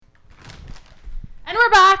And we're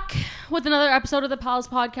back with another episode of the Pals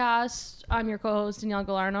Podcast. I'm your co-host, Danielle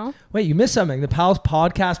Galarno. Wait, you missed something. The Pals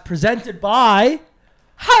Podcast presented by...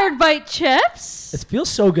 Hardbite Chips. It feels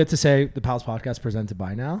so good to say the Pals Podcast presented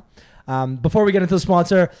by now. Before we get into the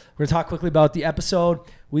sponsor, we're going to talk quickly about the episode.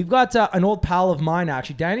 We've got an old pal of mine,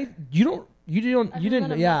 actually. Danny, you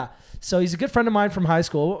didn't, yeah. So he's a good friend of mine from high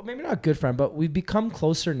school. Well, maybe not a good friend, but we've become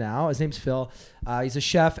closer now. His name's Phil. He's a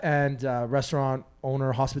chef and restaurant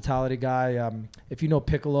owner, hospitality guy. If you know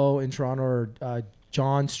Piccolo in Toronto or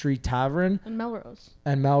John Street Tavern. And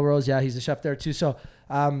Melrose. Yeah, he's a chef there too. So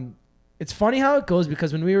it's funny how it goes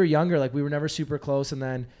because when we were younger, like we were never super close. And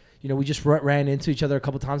then, you know, we just ran into each other a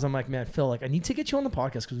couple times. I'm like, man, Phil, like I need to get you on the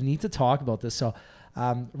podcast because we need to talk about this. So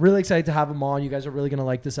really excited to have him on. You guys are really going to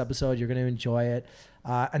like this episode. You're going to enjoy it.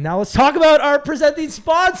 And now let's talk about our presenting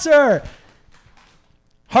sponsor,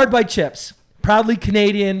 Hardbite Chips. Proudly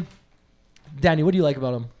Canadian. Danny, what do you like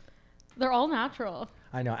about them? They're all natural.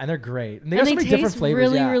 I know, and they're great. And they got so many different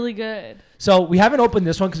flavors. Really good. So we haven't opened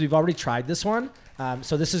this one because we've already tried this one.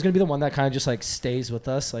 So this is going to be the one that kind of just like stays with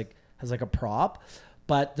us, like has like a prop.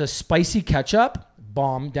 But the spicy ketchup,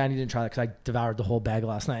 bomb. Danny didn't try that because I devoured the whole bag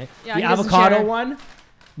last night. Yeah, the avocado one,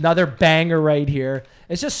 another banger right here.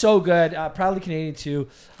 It's just so good. Proudly Canadian too.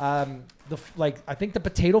 I think the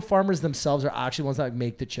potato farmers themselves are actually ones that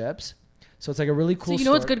make the chips. So it's like a really cool. So you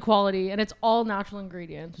know it's good quality and it's all natural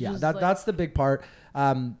ingredients. Yeah, that's the big part.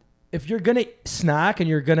 If you're gonna snack and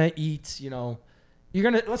you're gonna eat, you know,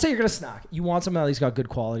 let's say you're gonna snack. You want something that at least got good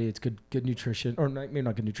quality. It's good nutrition, or maybe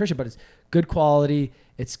not good nutrition, but it's good quality.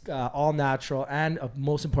 It's all natural and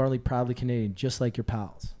most importantly, proudly Canadian, just like your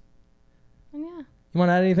pals. And yeah. You want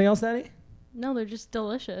to add anything else, Danny? No, they're just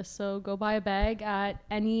delicious. So go buy a bag at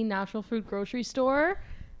any natural food grocery store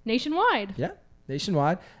nationwide. Yeah.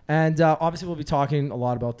 Nationwide. And obviously we'll be talking a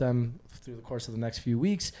lot about them through the course of the next few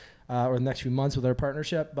weeks or the next few months with our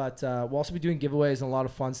partnership. But we'll also be doing giveaways and a lot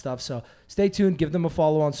of fun stuff. So stay tuned. Give them a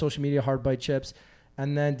follow on social media, Hardbite Chips.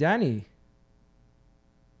 And then Danny.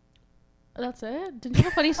 That's it? Didn't you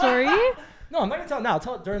have a funny story? No, I'm not going to tell it now. I'll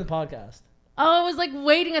tell it during the podcast. Oh, I was like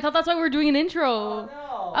waiting. I thought that's why we were doing an intro. Oh,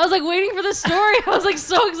 no. I was like waiting for the story. I was like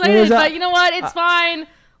so excited. But you know what? It's fine.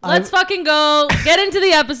 Let's fucking go. Get into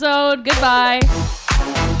the episode. Goodbye.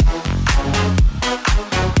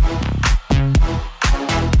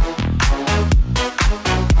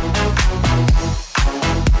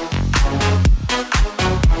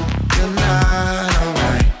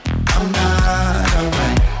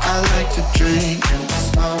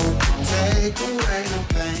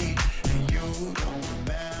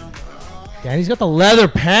 Danny's got the leather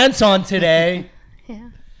pants on today. Yeah,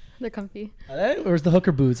 they're comfy. Are they? Where's the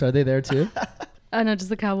hooker boots? Are they there too? No, just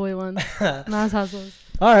the cowboy ones. Nas has those.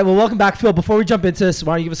 All right, well, welcome back, Phil. Before we jump into this,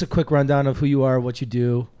 why don't you give us a quick rundown of who you are, what you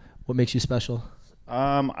do, what makes you special?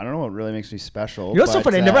 I don't know what really makes me special. You know what's so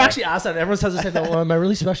funny? I never actually asked that. Everyone says the same thing. Well, am I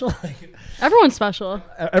really special? Everyone's special.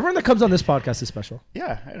 Everyone that comes on this podcast is special.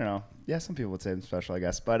 Yeah, I don't know. Yeah, some people would say I'm special, I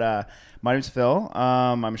guess. But my name's Phil.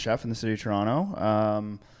 I'm a chef in the city of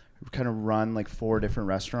Toronto. We kind of run like 4 different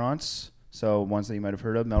restaurants. So ones that you might have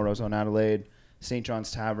heard of, Melrose on Adelaide, St.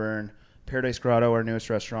 John's Tavern, Paradise Grotto, our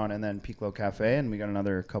newest restaurant, and then Piccolo Caffe. And we got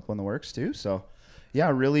another couple in the works too. So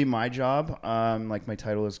yeah, really my job, like my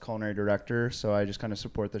title is culinary director. So I just kind of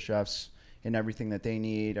support the chefs in everything that they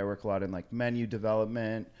need. I work a lot in like menu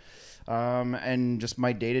development. And just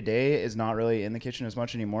my day-to-day is not really in the kitchen as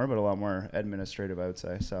much anymore, but a lot more administrative, I would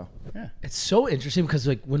say. So, yeah. It's so interesting because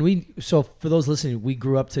like so for those listening, we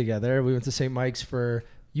grew up together. We went to St. Mike's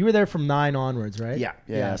you were there from 9 onwards, right?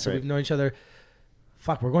 Yeah. So right. We've known each other.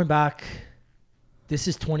 Fuck, we're going back. This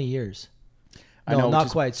is 20 years. No, I know, not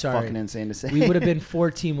quite. Sorry. Fucking insane to say. We would have been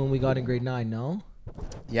 14 when we got in grade 9, no?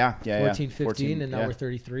 Yeah. 14, 15, and now we're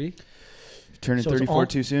 33. Turning 34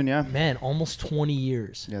 too soon, yeah. Man, almost 20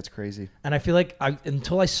 years. Yeah, it's crazy. And I feel like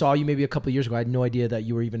until I saw you maybe a couple of years ago, I had no idea that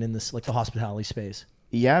you were even in this, like the hospitality space.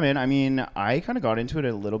 Yeah, man. I mean, I kind of got into it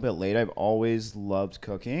a little bit late. I've always loved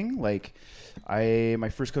cooking. Like, my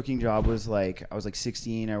first cooking job was like, I was like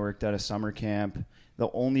 16. I worked at a summer camp.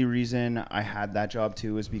 The only reason I had that job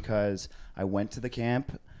too was because I went to the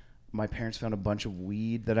camp. My parents found a bunch of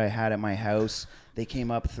weed that I had at my house. They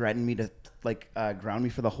came up, threatened me to ground me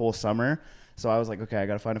for the whole summer. So I was like, okay, I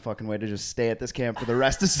got to find a fucking way to just stay at this camp for the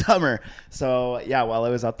rest of summer. So yeah, while I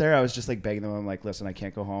was up there, I was just like begging them. I'm like, listen, I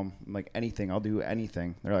can't go home. I'm like, anything, I'll do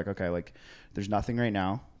anything. They're like, okay, like there's nothing right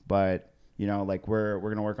now, but you know, like we're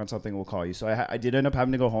going to work on something. We'll call you. So I did end up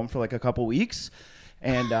having to go home for like a couple weeks.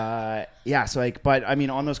 And yeah, so like, but I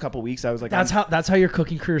mean, on those couple weeks, I was like, that's how your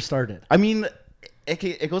cooking career started. I mean,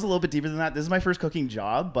 it goes a little bit deeper than that. This is my first cooking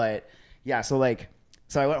job, but yeah, so like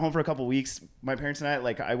So I went home for a couple weeks. My parents and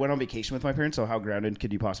I went on vacation with my parents. So how grounded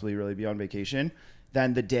could you possibly really be on vacation?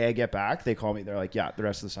 Then the day I get back, they call me. They're like, yeah, the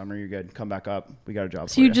rest of the summer, you're good. Come back up. We got a job.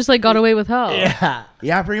 So you just like got away with hell. Yeah.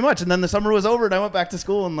 Yeah, pretty much. And then the summer was over and I went back to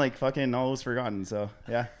school and like fucking all was forgotten. So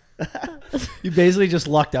yeah. You basically just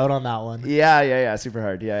lucked out on that one. Yeah. Super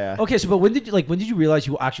hard. Yeah. Okay. So, but when did you realize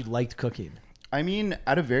you actually liked cooking? I mean,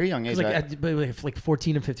 at a very young age. Like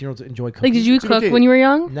 14 and 15-year-olds enjoy cooking. Like, did you cook when you were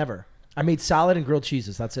young? Never. I made salad and grilled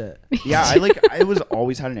cheeses. That's it. Yeah, I was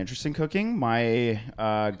always had an interest in cooking. My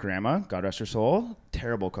grandma, God rest her soul,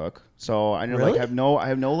 terrible cook. So I know, really? I have no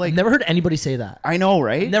like. I've never heard anybody say that. I know,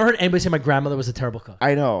 right? Never heard anybody say my grandmother was a terrible cook.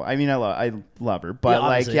 I know. I mean, I love her,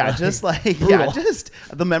 but just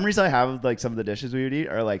the memories I have of like some of the dishes we would eat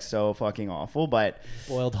are like so fucking awful. But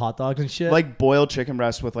boiled hot dogs and shit. Like boiled chicken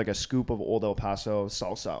breast with like a scoop of Old El Paso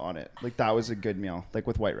salsa on it. Like that was a good meal. Like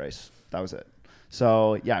with white rice. That was it.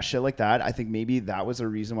 So yeah, shit like that. I think maybe that was a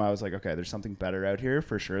reason why I was like, okay, there's something better out here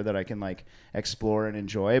for sure that I can like explore and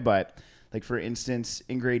enjoy. But like for instance,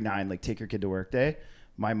 in grade 9, like take your kid to work day.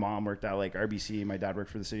 My mom worked at like RBC. My dad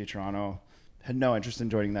worked for the city of Toronto. Had no interest in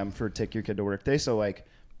joining them for take your kid to work day. So like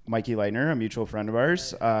Mikey Leitner, a mutual friend of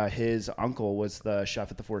ours, his uncle was the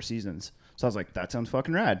chef at the Four Seasons. So I was like, that sounds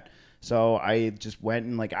fucking rad. So I just went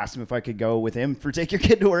and like asked him if I could go with him for take your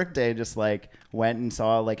kid to work day. Just like went and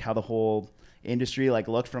saw like how the whole industry like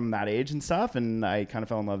looked from that age and stuff, and I kind of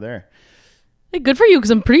fell in love there. Hey, good for you,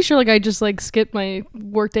 because I'm pretty sure like I just like skipped my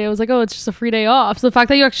work day. I was like, oh, it's just a free day off. So the fact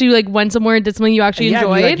that you actually like went somewhere and did something you actually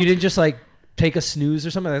enjoyed. You didn't just like take a snooze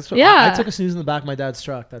or something. That's what I took a snooze in the back of my dad's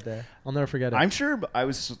truck that day. I'll never forget it. I'm sure I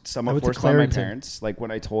was somewhat forced by my parents. Like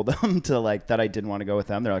when I told them to like that I didn't want to go with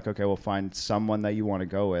them, they're like, okay, we'll find someone that you want to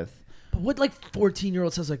go with. But what like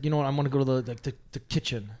 14-year-old says like, you know what, I'm gonna go to the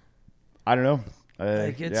kitchen. I don't know.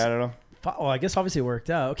 I don't know. Oh, I guess obviously it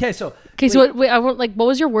worked out. Okay, so wait, I want like, what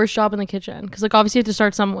was your worst job in the kitchen? Because like obviously you have to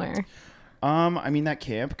start somewhere. I mean that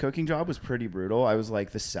camp cooking job was pretty brutal. I was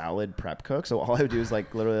like the salad prep cook, so all I would do is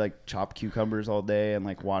like literally like chop cucumbers all day and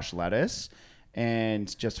like wash lettuce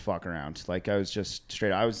and just fuck around. Like I was just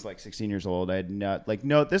straight. I was like 16 years old. I had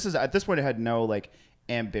at this point I had no like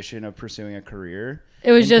ambition of pursuing a career.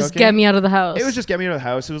 It was just get me out of the house. It was just get me out of the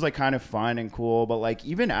house. It was like kind of fun and cool, but like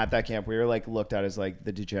even at that camp, we were like looked at as like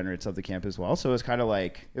the degenerates of the camp as well. So it was kind of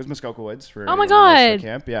like it was Muskoka Woods for oh my god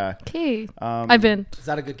camp. Yeah. Okay. I've been. Is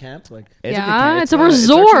that a good camp? Like it's a good camp. It's a resort. It's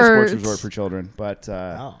actually a sports resort for children. But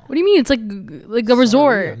what do you mean? It's like a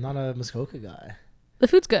resort. I'm not a Muskoka guy. The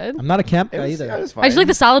food's good. I'm not a camp guy either. Yeah, it was fine. I just like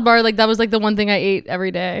the salad bar. Like that was like the one thing I ate every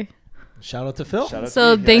day. Shout out to Phil.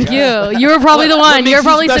 Thank you. You were probably the one. You're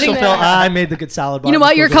probably sitting there. Phil? I made the good salad bar. You know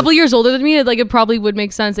what? You're a couple years older than me. Like it probably would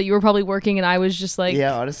make sense that you were probably working and I was just like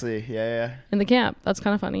honestly, in the camp. That's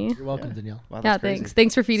kind of funny. You're welcome, Danielle. Wow, yeah, thanks.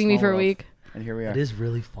 Thanks for feeding me for a week. And here we are. It is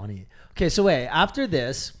really funny. Okay, so wait, after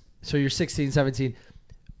this, so you're 16, 17.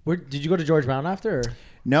 Did you go to George Brown after? Or?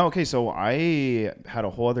 No, okay, so I had a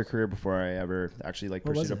whole other career before I ever actually like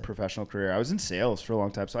pursued a professional career. I was in sales for a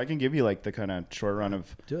long time, so I can give you like the kind of short run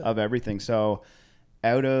of everything. So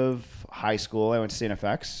out of high school, I went to St.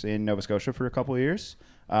 FX in Nova Scotia for a couple of years.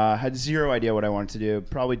 Had zero idea what I wanted to do.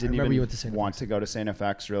 Probably didn't even want to go to St.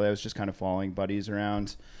 FX, really. I was just kind of following buddies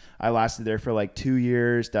around. I lasted there for like 2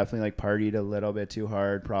 years, definitely like partied a little bit too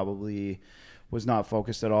hard, probably was not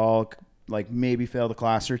focused at all, like maybe failed a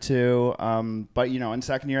class or two. But, you know, in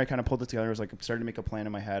second year, I kind of pulled it together. I was like, started to make a plan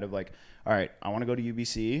in my head of like, all right, I want to go to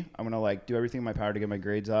UBC. I'm going to like do everything in my power to get my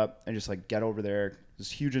grades up and just like get over there. I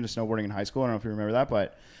was huge into snowboarding in high school. I don't know if you remember that,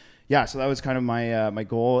 but yeah, so that was kind of my my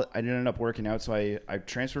goal. I didn't end up working out, so I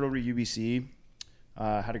transferred over to UBC.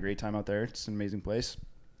 Had a great time out there. It's an amazing place.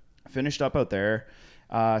 Finished up out there.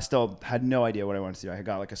 Still had no idea what I wanted to do. I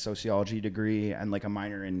got like a sociology degree and like a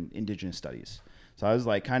minor in Indigenous studies. So I was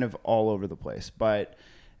like kind of all over the place. But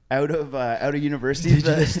out of university,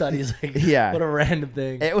 Indigenous studies, like, yeah, what a random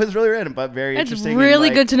thing. It was really random, but very interesting. It's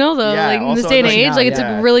really good to know, though. Like in this day and age, like it's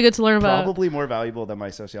really good to learn about. Probably more valuable than my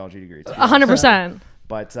sociology degree. 100%.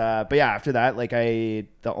 But yeah, after that, like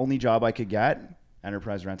the only job I could get,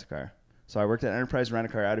 Enterprise Rent-A-Car. So I worked at Enterprise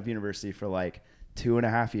Rent-A-Car out of university for like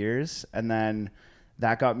 2.5 years, and then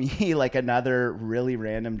that got me like another really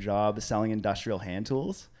random job selling industrial hand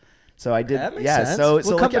tools. So I did, sense. So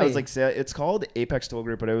like I was like, it's called Apex Tool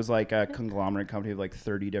Group, but it was like a conglomerate company of like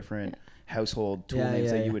 30 different household tool names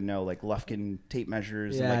that you would know, like Lufkin tape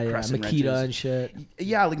measures, and like Crescent Makita wrenches and shit.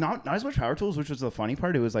 Yeah, like not as much power tools, which was the funny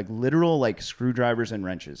part. It was like literal like screwdrivers and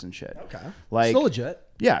wrenches and shit. Okay, like still legit.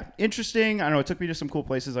 Yeah, interesting. I don't know. It took me to some cool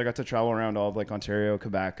places. I got to travel around all of like Ontario,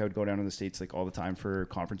 Quebec. I would go down to the States like all the time for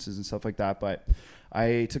conferences and stuff like that. But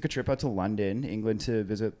I took a trip out to London, England, to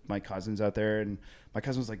visit my cousins out there. And my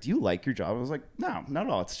cousin was like, "Do you like your job?" I was like, "No, not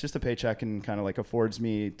at all. It's just a paycheck and kind of like affords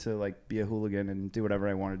me to like be a hooligan and do whatever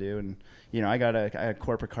I want to do." And I had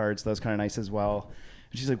corporate cards. So that was kind of nice as well.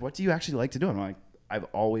 And she's like, "What do you actually like to do?" And I'm like, "I've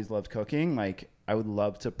always loved cooking. Like, I would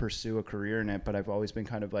love to pursue a career in it, but I've always been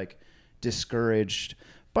kind of like discouraged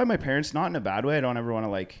by my parents, not in a bad way. I don't ever want to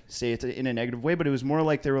like say it in a negative way, but it was more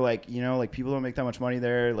like they were like, like people don't make that much money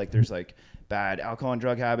there. Like there's like bad alcohol and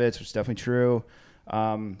drug habits, which is definitely true.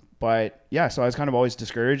 But yeah, so I was kind of always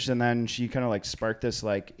discouraged. And then she kind of like sparked this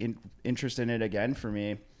like interest in it again for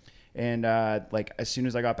me. And like as soon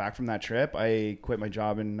as I got back from that trip, I quit my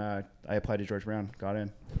job and I applied to George Brown, got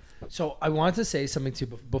in. So I wanted to say something too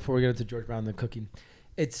before we get into George Brown and the cooking.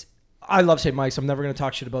 I love St. Mike's. I'm never going to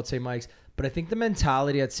talk shit about St. Mike's, but I think the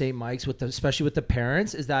mentality at St. Mike's, especially with the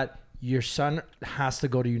parents, is that your son has to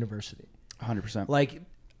go to university. 100%. Like,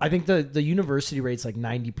 I think the university rate's like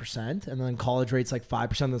 90%, and then college rate's like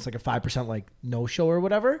 5%. That's like a 5% like no show or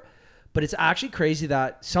whatever. But it's actually crazy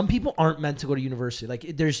that some people aren't meant to go to university.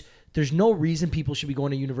 Like, there's no reason people should be going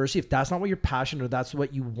to university if that's not what you're passionate or that's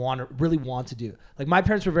what you really want to do. Like, my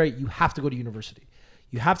parents were you have to go to university.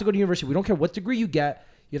 You have to go to university. We don't care what degree you get.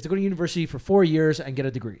 You have to go to university for 4 years and get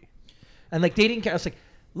a degree. And like, they didn't care. I was like,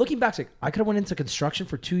 looking back, it's like, I could have went into construction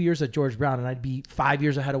for 2 years at George Brown and I'd be 5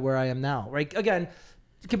 years ahead of where I am now. Right? Again,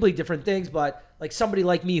 completely different things, but like somebody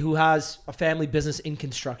like me who has a family business in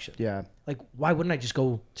construction. Yeah. Like, why wouldn't I just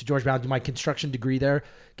go to George Brown, do my construction degree there,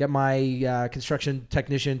 get my construction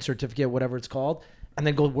technician certificate, whatever it's called, and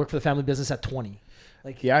then go work for the family business at 20?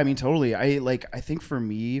 Like, yeah, I mean, totally. I think for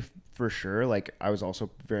me, for sure, like I was also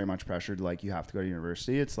very much pressured. Like, you have to go to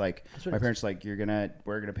university. It's like my parents like, we're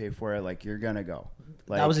gonna pay for it. Like, you're gonna go.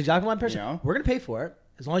 Like, that was exactly my parents. We're gonna pay for it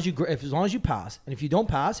as long as you pass. And if you don't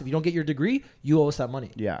pass, if you don't get your degree, you owe us that money.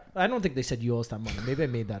 Yeah. I don't think they said you owe us that money. Maybe I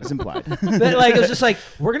made that. It's implied. But like, it was just like,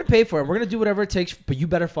 we're gonna pay for it. We're gonna do whatever it takes. But you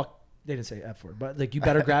better They didn't say F for it, but like, you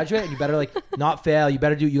better graduate and you better like not fail. You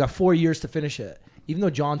better you got 4 years to finish it. Even though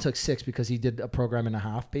John took 6 because he did a program and a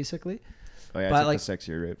half, basically. Oh yeah, but I took like, the 6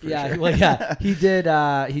 year route for yeah, sure. well, yeah, he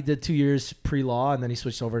did 2 years pre-law and then he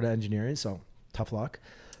switched over to engineering. So tough luck.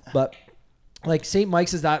 But like, St.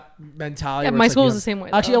 Mike's is that mentality. Yeah, my school was the same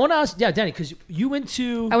way. Actually, I want to ask, Danny, because you went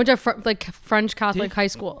to. I went to French Catholic high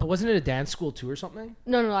school. But wasn't it a dance school too or something?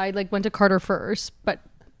 No, I like went to Carter first, but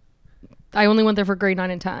I only went there for grade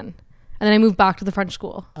 9 and 10, and then I moved back to the French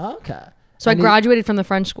school. Okay. So I graduated from the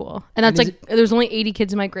French school, and that's like there was only 80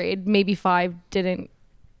 kids in my grade. Maybe 5 didn't.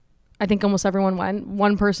 I think almost everyone went.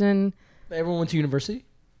 One person. Everyone went to university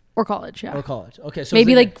or college, yeah. Or college. Okay, so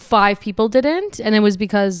maybe like 5 people didn't, and it was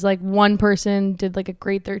because like one person did like a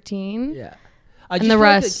grade 13. Yeah. And the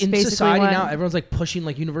rest like in society went. now, everyone's like pushing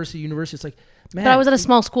like university. It's like, man. But I was at a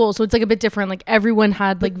small school, so it's like a bit different. Like everyone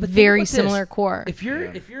had like very similar core. If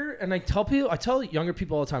you're, and I tell younger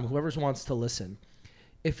people all the time, whoever wants to listen,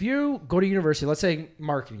 if you go to university, let's say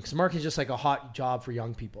marketing, because marketing is just like a hot job for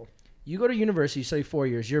young people. You go to university, you study 4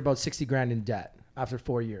 years, you're about 60 grand in debt after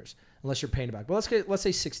 4 years, unless you're paying it back. But let's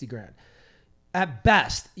say 60 grand. At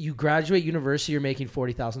best, you graduate university, you're making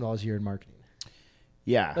 $40,000 a year in marketing.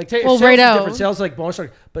 Yeah. Like, right out. Different sales, like bonus,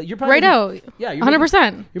 but you're probably right out. Yeah, you're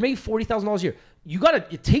 100%. You're making $40,000 a year.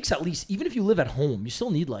 It takes at least, even if you live at home, you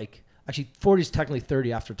still need like, actually 40 is technically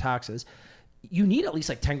 30 after taxes. You need at least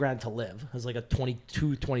like 10 grand to live as like a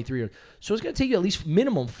 22, 23 year. So it's going to take you at least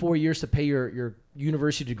minimum 4 years to pay your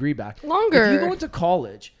university degree back. Longer. If you go into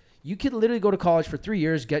college, you could literally go to college for 3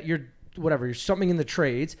 years, get your you're something in the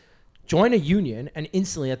trades, join a union, and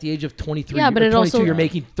instantly at the age of 23 or 22, you're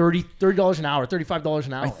making $30 an hour, $35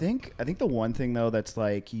 an hour. I think the one thing though that's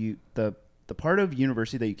like the part of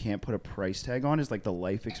university that you can't put a price tag on is like the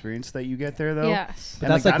life experience that you get there though. Yes. But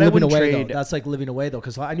that's like living away though. That's like living away though.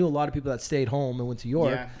 Because I knew a lot of people that stayed home and went to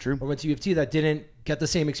York. Yeah, true. Or went to U of T that didn't get the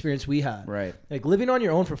same experience we had. Right. Like living on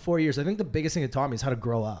your own for 4 years, I think the biggest thing it taught me is how to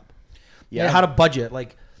grow up. Yeah. Like how to budget.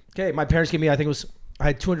 Like, okay, my parents gave me, I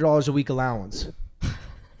had $200 a week allowance.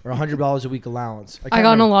 Or $100 a week allowance. I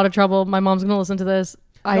got in a lot of trouble. My mom's going to listen to this.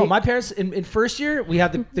 No, my parents, in first year, we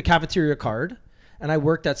had the cafeteria card. And I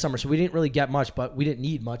worked that summer, so we didn't really get much, but we didn't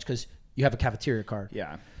need much because you have a cafeteria card.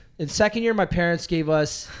 Yeah. In second year, my parents gave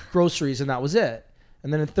us groceries, and that was it.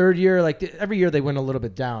 And then in third year, like every year they went a little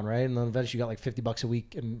bit down, right? And then eventually you got like $50 a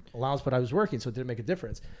week in allowance, but I was working, so it didn't make a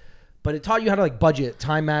difference. But it taught you how to like budget,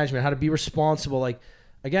 time management, how to be responsible. Like,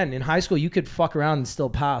 again, in high school, you could fuck around and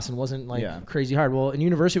still pass and wasn't like crazy hard. Well, in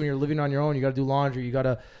university, when you're living on your own, you got to do laundry, you got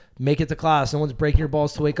to make it to class. No one's breaking your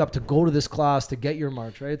balls to wake up to go to this class to get your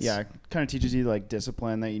marks, right? It kind of teaches you like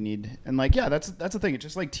discipline that you need, and like that's the thing. It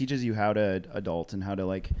just like teaches you how to adult and how to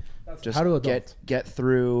like get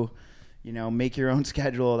through. Make your own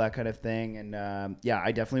schedule, that kind of thing. And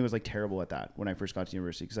I definitely was like terrible at that when I first got to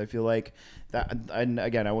university, because I feel like that. And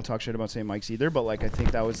again, I won't talk shit about St. Mike's either, but like I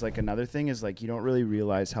think that was like another thing is like you don't really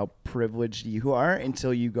realize how privileged you are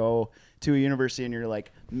until you go to a university and you're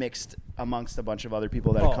like mixed amongst a bunch of other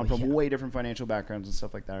people that come from way different financial backgrounds and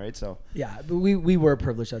stuff like that, right? So but we were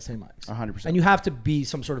privileged at St. Mike's, 100%. And you have to be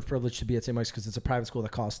some sort of privilege to be at St. Mike's because it's a private school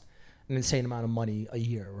that costs an insane amount of money a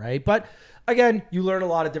year, right? But again, you learn a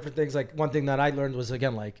lot of different things. Like one thing that I learned was,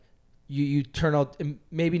 again, like you turn out,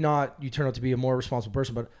 maybe not you turn out to be a more responsible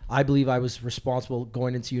person, but I believe I was responsible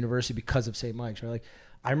going into university because of St. Mike's, right? Like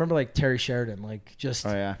I remember like Terry Sheridan, like just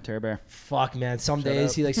Terry Bear. Fuck, man. Some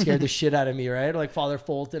days he like scared the shit out of me, right? Like Father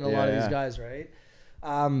Fulton, a lot of these guys, right?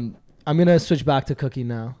 I'm gonna switch back to cooking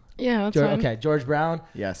now. Yeah, that's fine. Okay, George Brown.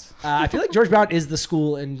 Yes. I feel like George Brown is the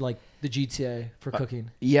school in like the GTA for cooking.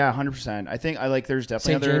 Yeah, 100%. I think there's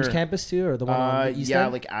definitely St. James campus too, or the one on the east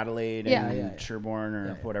end? Like Adelaide and Sherbourne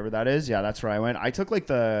or whatever that is. Yeah, that's where I went. I took like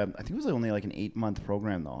I think it was only like an 8-month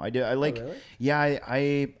program though. Really? Yeah,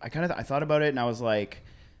 I thought about it and I was like,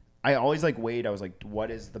 I always like weighed. I was like,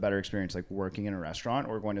 what is the better experience, like working in a restaurant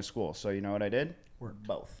or going to school? So you know what I did?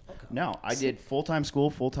 Both. Okay. No, I did full-time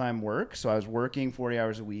school, full-time work. So I was working 40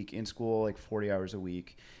 hours a week, in school like 40 hours a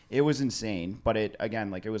week. It was insane, but it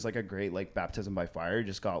was like a great like baptism by fire.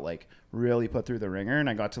 Just got like really put through the ringer, and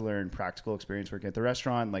I got to learn practical experience working at the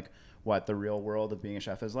restaurant, like what the real world of being a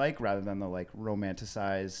chef is like, rather than the like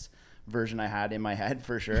romanticized version I had in my head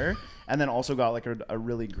for sure. And then also got like a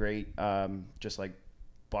really great just like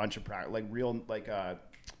bunch of real like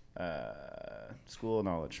school of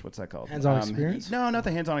knowledge. What's that called? Hands-on experience? No, not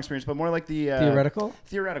the hands-on experience, but more like the theoretical.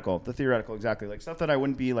 The theoretical, exactly. Like stuff that I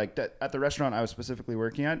wouldn't be like at the restaurant I was specifically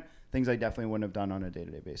working at. Things I definitely wouldn't have done on a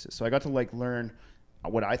day-to-day basis. So I got to like learn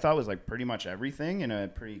what I thought was like pretty much everything in a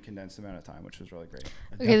pretty condensed amount of time, which was really great.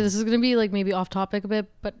 Okay, this is gonna be like maybe off topic a bit,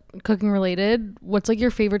 but cooking related. What's like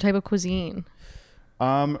your favorite type of cuisine?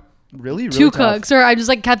 Really to tough. cook. Sorry, I just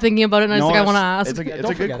like kept thinking about it, and I want to ask. It's a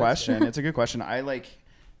good question. It's a good question.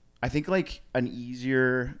 I think like an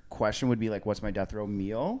easier question would be like, what's my death row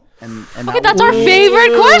meal? And okay, that's our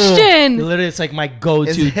favorite question. Literally, it's like my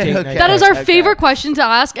go-to thing. Okay. That is our favorite question to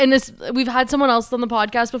ask. And we've had someone else on the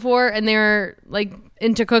podcast before, and they're like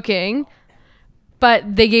into cooking, but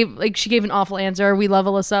she gave an awful answer. We love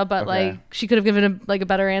Alyssa, but like she could have given a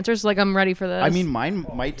better answer. So like I'm ready for this. I mean, mine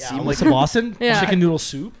might seem like Boston chicken noodle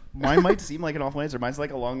soup. Mine might seem like an awful answer. Mine's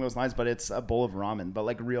like along those lines, but it's a bowl of ramen, but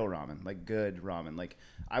like real ramen, like good ramen. Like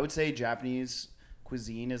I would say Japanese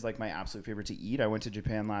cuisine is like my absolute favorite to eat. I went to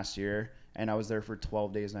Japan last year and I was there for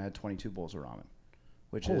 12 days and I had 22 bowls of ramen,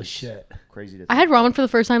 which holy is shit. Crazy to think. I had ramen for the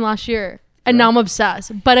first time last year. And now I'm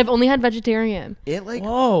obsessed, but I've only had vegetarian. It like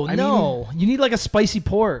you need like a spicy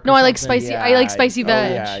pork. No, I like spicy. I like spicy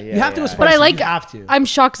veg. You have to. But I like. You have to. I'm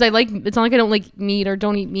shocked because I like. It's not like I don't like meat or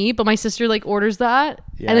don't eat meat, but my sister like orders that,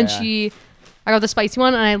 and then I got the spicy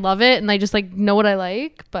one, and I love it, and I just like know what I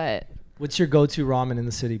like. But what's your go-to ramen in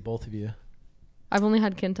the city, both of you? I've only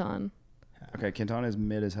had Kintan. Okay, Kintan is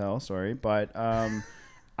mid as hell. Sorry, but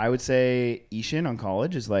I would say Ishin on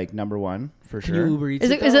College is like number one for sure. Can you Uber Eats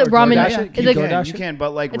is it ramen? You can,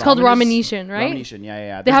 but like it's called Ramen Ishin, right? Ramen Ishin,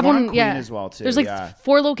 yeah. They have one, Queen as well too. There's like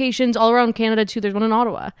 4 locations all around Canada too. There's one in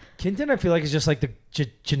Ottawa. Kintan, I feel like is just like the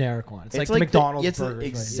generic one. It's like the McDonald's burgers.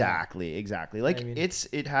 Exactly. Like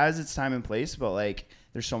it has its time and place, but like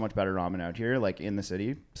there's so much better ramen out here, like in the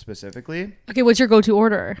city specifically. Okay, what's your go-to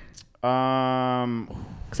order?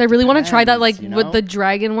 Because I really want to try that, like with the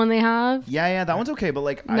dragon one they have. Yeah, that one's okay, but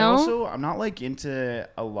like I'm not like into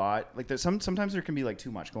a lot. Like there's sometimes there can be like too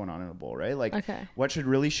much going on in a bowl, right? Like what should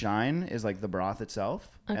really shine is like the broth itself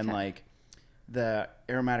and like the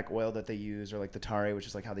aromatic oil that they use, or like the tare, which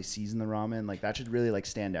is like how they season the ramen. Like that should really like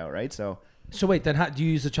stand out, right? So wait, then do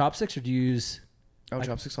you use the chopsticks or do you use?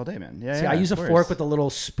 Chopsticks all day, man. See, I use a fork with a little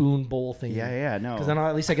spoon bowl thing. Yeah, no. Because then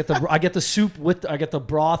at least I get the soup I get the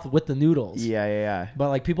broth with the noodles. Yeah. But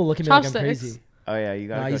like people look at me like I'm crazy. Oh yeah, you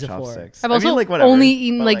gotta go chopsticks. I've also only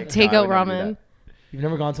eaten like takeout ramen. You've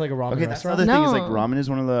never gone to like a ramen restaurant? That's the other thing is like ramen is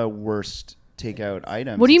one of the worst takeout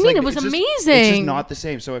items. What do you mean? Like, it was amazing. It's just not the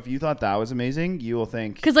same. So if you thought that was amazing, you will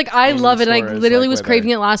think. Because like I love it. I literally was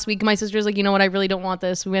craving it last week. My sister's like, you know what? I really don't want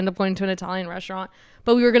this. We ended up going to an Italian restaurant,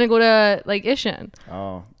 but we were gonna go to like Ishin.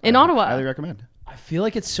 In Ottawa. Highly recommend. I feel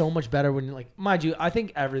like it's so much better when like, mind you, I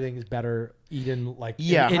think everything is better eaten like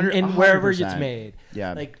in wherever it's made.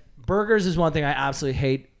 Yeah. Like burgers is one thing I absolutely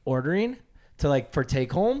hate ordering. to like for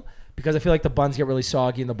take home because I feel like the buns get really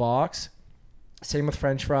soggy in the box. Same with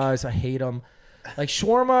French fries. I hate them. Like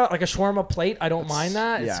shawarma, like a shawarma plate, I don't mind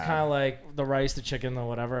that. It's kind of like the rice, the chicken, or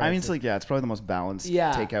whatever. I mean, it's like it's probably the most balanced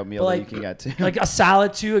takeout meal like, that you can get to. Like a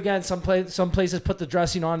salad too. Again, some places put the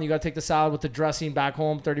dressing on. You got to take the salad with the dressing back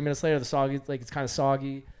home. 30 minutes later, the soggy, like it's kind of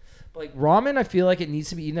soggy. But like ramen, I feel like it needs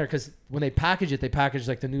to be eaten there because when they package it, they package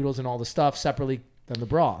like the noodles and all the stuff separately than the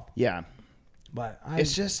broth. Yeah, but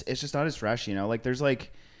it's just not as fresh, you know. Like there's like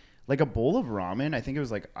a bowl of ramen. I think it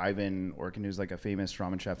was like Ivan Orkin, who's like a famous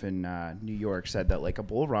ramen chef in New York, said that like a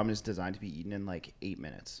bowl of ramen is designed to be eaten in like 8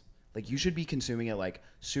 minutes. Like you should be consuming it like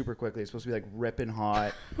super quickly. It's supposed to be like ripping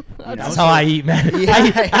hot. That's how I eat, man.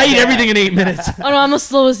 I eat everything in 8 minutes. Oh no, I'm the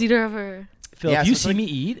slowest eater ever. Phil, if you see me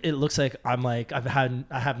eat, it looks like I'm like I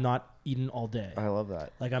have not eaten all day. I love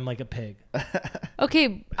that. Like I'm like a pig.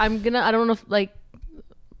 Okay, I don't know if like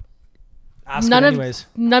Ask none it anyways.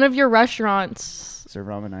 None of your restaurants serve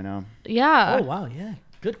ramen, I know. Yeah. Oh wow, yeah.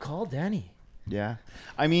 Good call, Danny. Yeah.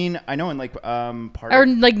 I mean, I know in like part or of,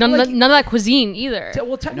 like none of that cuisine either.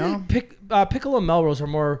 Well, technically, Piccolo and Melrose are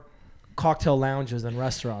more cocktail lounges than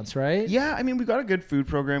restaurants, right? Yeah, I mean, we've got a good food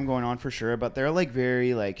program going on for sure, but they're like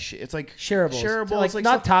very like it's like shareable. Like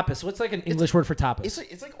not tapas. What's like an English word for tapas?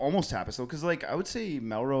 It's like almost tapas though, because like I would say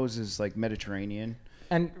Melrose is like Mediterranean.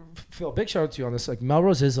 And Phil, big shout out to you on this. Like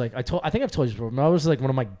Melrose is like I think I've told you before. Melrose is like one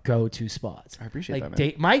of my go-to spots. I appreciate like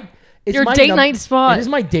that, man. Your date night spot. It is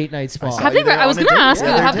my date night spot. Have they? I was gonna ask you.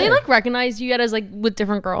 Have they like recognized you yet as like with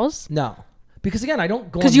different girls? No, because again, I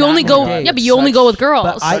don't go. Because you only go. Yeah, but you only go with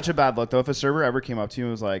girls. Such a bad look though. If a server ever came up to you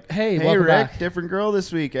and was like, "Hey, Rick, back. different girl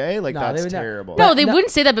this week, eh?" Like that's terrible. No, they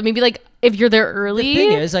wouldn't say that. But maybe like if you're there early. The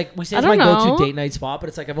thing is, like we say it's my go-to date night spot, but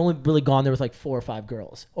it's like I've only really gone there with like 4 or 5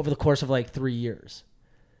 girls over the course of like 3 years.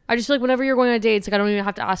 I just feel like whenever you're going on a date, it's like I don't even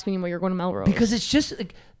have to ask you anymore. You're going to Melrose because it's just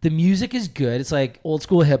like the music is good. It's like old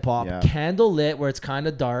school hip hop, candle lit, where it's kind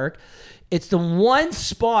of dark. It's the one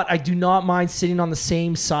spot I do not mind sitting on the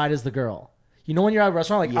same side as the girl. You know, when you're at a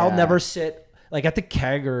restaurant, like I'll never sit like at the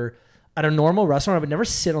Keg or at a normal restaurant. I would never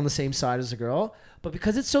sit on the same side as a girl. But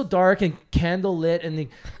because it's so dark and candle lit, and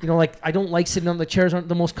like I don't like sitting on the chairs, aren't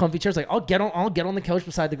the most comfy chairs. Like I'll get on the couch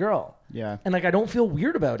beside the girl. Yeah, and like I don't feel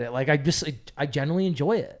weird about it. Like I genuinely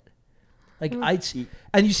enjoy it. Like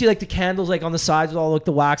and you see like the candles like on the sides with all like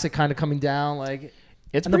the wax like kind of coming down. Like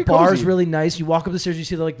it's and the bar is really nice. You walk up the stairs, you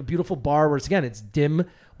see the beautiful bar where it's dim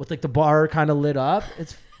with like the bar kind of lit up.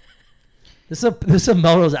 This is a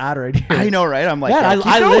Melrose ad right here. I know, right? I'm like, I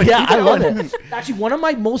love it. Actually, one of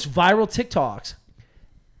my most viral TikToks.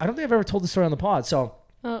 I don't think I've ever told the story on the pod. So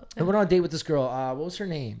I went on a date with this girl. What was her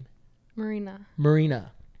name? Marina.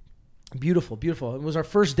 Beautiful. It was our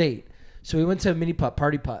first date. So we went to a mini putt,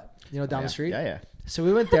 party putt. Down the street. Yeah. So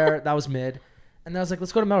we went there. That was mid. And I was like,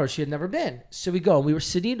 let's go to Melrose. She had never been. So we go. We were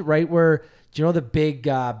sitting right where, do you know the big,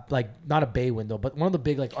 like, not a bay window, but one of the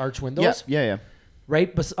big, like, arch windows? Yeah.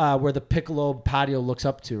 Right where the Piccolo patio looks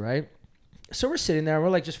up to, right? So we're sitting there. And we're,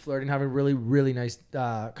 like, just flirting, having really, really nice,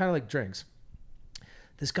 kind of like drinks.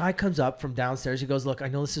 This guy comes up from downstairs. He goes, look, I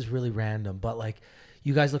know this is really random, but, like,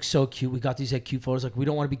 you guys look so cute. We got these like cute photos. Like we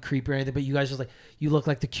don't want to be creepy or anything, but you guys just like you look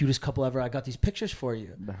like the cutest couple ever. I got these pictures for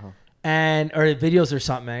you, or videos or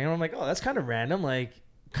something. And I'm like, oh, that's kind of random, like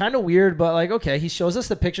kind of weird, but like okay. He shows us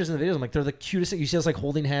the pictures and the videos. I'm like, they're the cutest. You see us like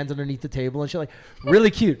holding hands underneath the table and shit, like really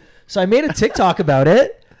cute. So I made a TikTok about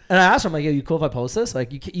it, and I asked him like, "Are you cool if I post this?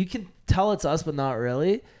 Like you can tell it's us, but not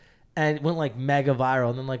really." And it went like mega viral.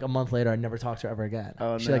 And then like a month later, I never talked to her ever again.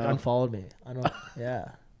 She like unfollowed me. I don't.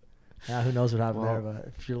 Yeah. Yeah, who knows what happened there,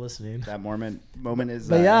 but if you're listening. That moment is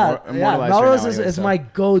but Melrose is my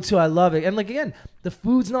go-to. I love it. And like again, the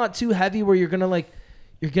food's not too heavy where you're gonna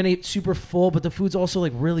eat super full, but the food's also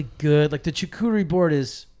like really good. Like the charcuterie board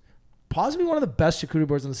is possibly one of the best charcuterie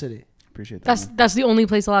boards in the city. Appreciate that. That's the only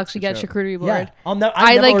place I'll actually get charcuterie board. Yeah.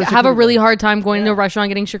 I like have a really hard time going to a restaurant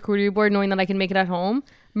getting charcuterie board knowing that I can make it at home.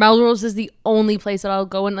 Melrose is the only place that I'll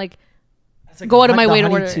go and like go out of my way to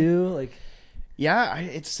order too, like. Yeah,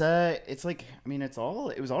 it's like I mean it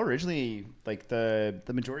was all originally like the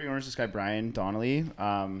majority owner is this guy Brian Donnelly,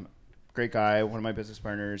 great guy, one of my business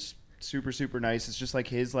partners, super nice. It's just like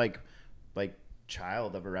his like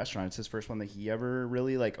child of a restaurant. It's his first one that he ever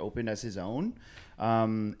really like opened as his own,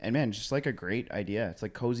 and man, just like a great idea. It's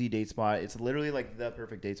like cozy date spot. It's literally like the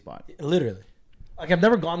perfect date spot. Literally, like I've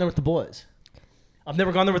never gone there with the boys. I've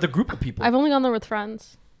never gone there with a group of people. I've only gone there with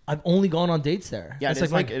friends. I've only gone on dates there. Yeah, it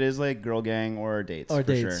is like girl gang or dates. Or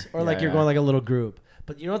dates. Sure. Or like you're going like a little group.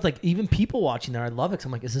 But you know, it's like even people watching there, I love it. 'Cause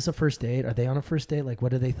I'm like, is this a first date? Are they on a first date? Like,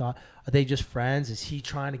 what do they thought? Are they just friends? Is he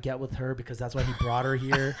trying to get with her because that's why he brought her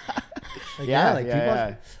here?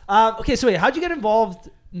 Like, okay, so wait, how'd you get involved?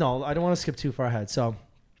 No, I don't want to skip too far ahead. So,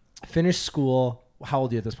 finished school. How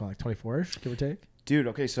old are you at this point? Like 24-ish, give or take? Dude,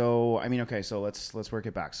 okay, so let's work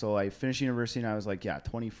it back. So I finished university and I was like,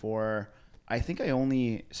 24. I think I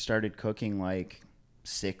only started cooking like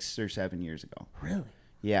 6 or 7 years ago. Really?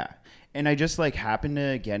 Yeah. And I just like happened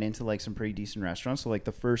to get into like some pretty decent restaurants. So like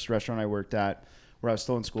the first restaurant I worked at where I was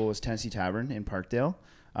still in school was Tennessee Tavern in Parkdale.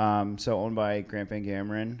 So owned by Grant Van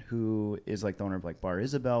Gameren, who is like the owner of like Bar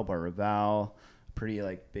Isabel, Bar Raval, pretty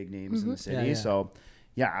like big names in the city. Yeah. So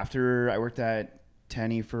yeah, after I worked at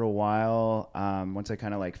Tenny for a while, once I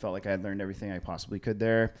kind of like felt like I had learned everything I possibly could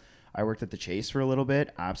there, I worked at the Chase for a little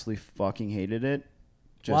bit. Absolutely fucking hated it.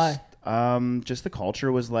 Why? Just the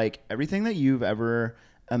culture was like everything that you've ever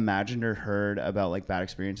imagined or heard about like bad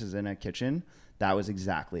experiences in a kitchen. That was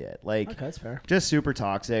exactly it. Like, okay, that's fair. Just super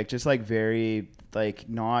toxic, just like very like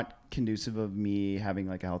not conducive of me having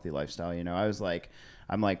like a healthy lifestyle. You know,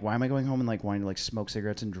 I'm like, why am I going home and like wanting to like smoke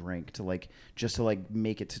cigarettes and drink to like just to like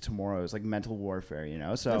make it to tomorrow? It was like mental warfare, you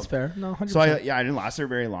know? So that's fair. No, 100%. So I didn't last there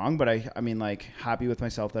very long, but I mean like happy with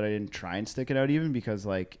myself that I didn't try and stick it out even because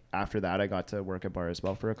like after that I got to work at Bar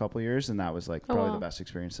Isabel for a couple of years and that was like probably the best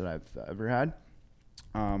experience that I've ever had.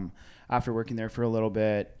 After working there for a little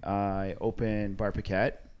bit, I opened Bar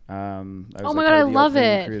Paquette. I love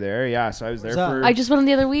it. Crew there. Yeah, so I was there for... I just went on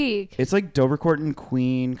the other week. It's like Dovercourt and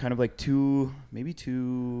Queen, kind of like maybe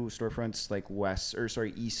two storefronts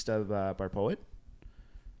like east of Bar Poet.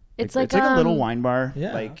 It's like a little wine bar.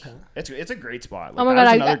 Yeah, like it's a great spot. Like, oh my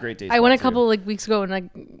god, another great date. I went a couple like weeks ago and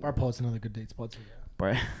like Bar Poet's another good date spot too.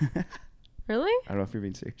 Yeah. Really? I don't know if you're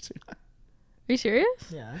being serious or not. Are you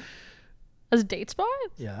serious? Yeah. As a date spot?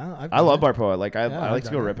 Yeah. I love Bar Poet. Like I like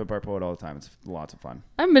to go rip at Bar Poet all the time. It's lots of fun.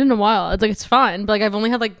 I haven't been in a while. It's like it's fun, but like I've only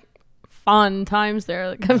had like fun times there.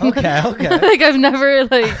 Like, okay. Like I've never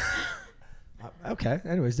like. Okay.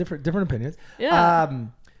 Anyways, different opinions. Yeah.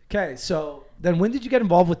 Okay. So then, when did you get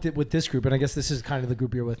involved with this group? And I guess this is kind of the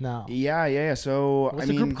group you're with now. Yeah. So what's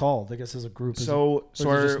the group called? I guess as a group.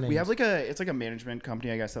 We have it's like a management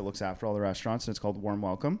company, I guess, that looks after all the restaurants, and it's called Warm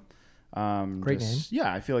Welcome. Great name.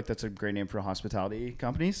 Yeah, I feel like that's a great name for a hospitality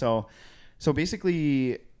company. So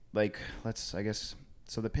basically, like,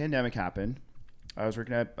 so the pandemic happened. I was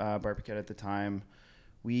working at Bar Paquette at the time.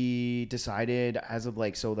 We decided as of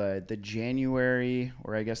like, so the January,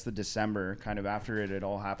 or I guess the December, kind of after it had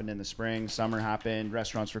all happened in the spring, summer happened,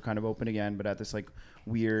 restaurants were kind of open again, but at this like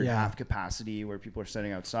weird half capacity where people are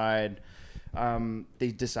sitting outside.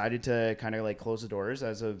 They decided to kind of like close the doors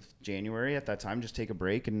as of January at that time, just take a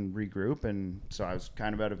break and regroup. And so I was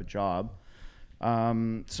kind of out of a job.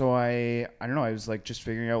 So I don't know, I was like just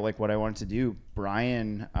figuring out like what I wanted to do.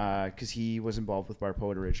 Brian, cause he was involved with Bar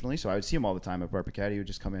Poet originally. So I would see him all the time at Bar Paquette. He would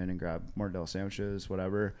just come in and grab mortadella sandwiches,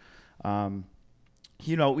 whatever.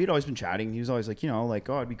 You know, we'd always been chatting. He was always like, you know, like,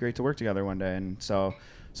 oh, it'd be great to work together one day. And so,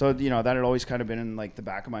 you know, that had always kind of been in like the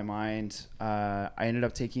back of my mind. I ended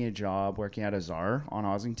up taking a job working at a Czar on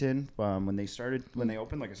Ossington when they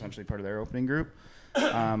opened, like essentially part of their opening group.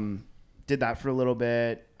 Did that for a little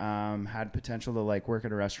bit. Had potential to like work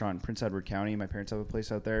at a restaurant in Prince Edward County. My parents have a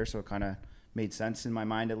place out there, so it kind of made sense in my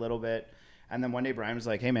mind a little bit. And then one day Brian was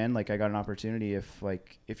like, "Hey man, like I got an opportunity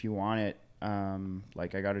if you want it.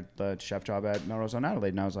 Like I got the chef job at Melrose on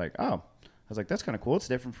Adelaide." And I was like, that's kind of cool. It's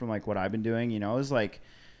different from like what I've been doing. You know, it's like,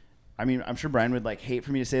 I mean, I'm sure Brian would like hate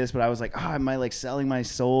for me to say this, but I was like, am I like selling my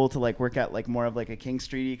soul to like work at like more of like a King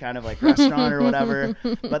Streety kind of like restaurant or whatever?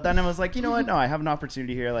 But then I was like, you know what? No, I have an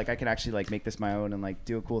opportunity here. Like I can actually like make this my own and like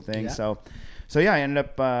do a cool thing. Yeah. So yeah, I ended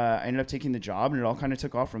up taking the job and it all kind of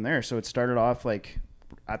took off from there. So it started off like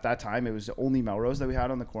at that time, it was only Melrose that we had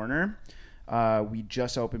on the corner. We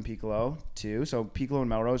just opened Piccolo too. So Piccolo and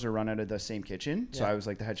Melrose are run out of the same kitchen. So I was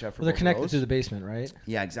like the head chef for both they're connected those. to the basement, right?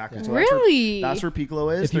 Yeah, exactly. Yeah. So really? That's where Piccolo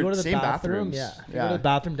is. If you go to the same bathroom, bathrooms. if you go to the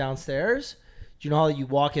bathroom downstairs, do you know how you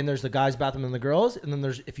walk in, there's the guys' bathroom and the girls? And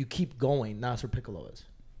then if you keep going, that's where Piccolo is.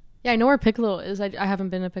 Yeah, I know where Piccolo is. I haven't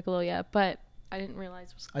been to Piccolo yet, but I didn't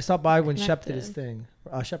realize. I stopped by when Shep did his thing.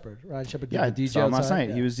 Ryan Shepard did the DJ saw him last night.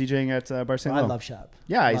 Yeah. He was DJing at Bar St. I love Shep.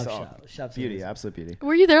 Yeah, he's Shep's beauty, amazing. absolute beauty.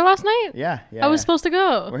 Were you there last night? Yeah. I was supposed to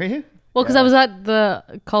go. Were you? Well, because I was at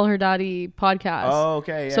the Call Her Daddy podcast. Oh,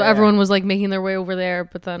 okay. Yeah, so everyone was like making their way over there,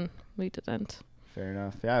 but then we didn't. Fair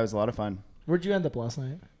enough. Yeah, it was a lot of fun. Where'd you end up last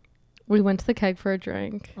night? We went to the Keg for a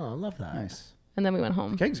drink. Oh, I love that. Nice. And then we went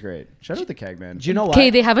home. The Keg's great. Shout out the Keg, man. Do you know what? Okay,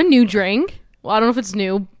 they have a new drink. Well, I don't know if it's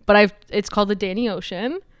new, but it's called the Danny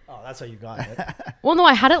Ocean. Oh, that's how you got it. Well, no,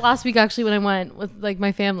 I had it last week actually when I went with like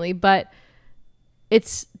my family, but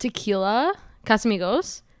it's tequila,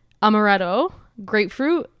 Casamigos, amaretto,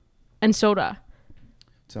 grapefruit, and soda.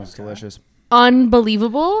 Sounds delicious.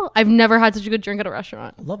 Unbelievable. I've never had such a good drink at a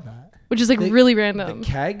restaurant. I love that. Which is like really random. The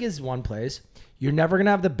Keg is one place. You're never going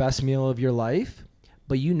to have the best meal of your life,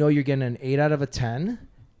 but you know you're getting an 8 out of a 10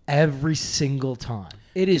 every single time.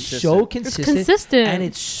 It is so consistent. It's consistent. And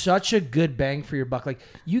it's such a good bang for your buck. Like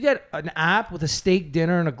you get an app with a steak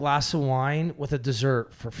dinner and a glass of wine with a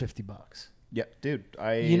dessert for $50. Yeah, dude.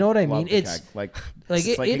 You know what I mean? It's like a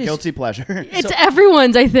guilty pleasure. It's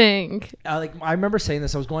everyone's, I think. Like I remember saying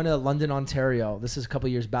this. I was going to London, Ontario. This is a couple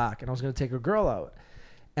years back, and I was going to take a girl out.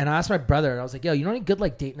 And I asked my brother, and I was like, "Yo, you know any good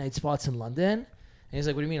like date night spots in London?" And he's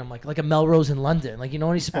like, "What do you mean?" I'm like a Melrose in London. Like, you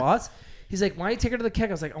know any spots? He's like, "Why don't you take her to the Keg?"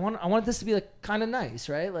 I was like, I want this to be like kind of nice,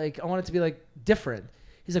 right? Like I want it to be like different.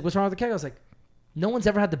 He's like, "What's wrong with the Keg?" I was like, "No one's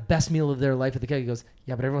ever had the best meal of their life at the Keg." He goes,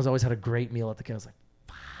 "Yeah, but everyone's always had a great meal at the Keg." I was like,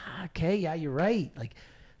 okay, yeah, you're right. Like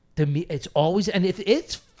to me, it's always, and if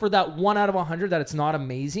it's for that 1 out of 100 that it's not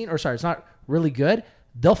amazing, or sorry, it's not really good,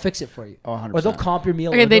 they'll fix it for you. Oh, 100%. Or they'll comp your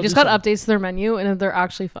meal. Okay, they just got updates to their menu and they're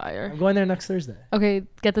actually fire. I'm going there next Thursday. Okay,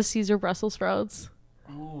 get the Caesar Brussels sprouts.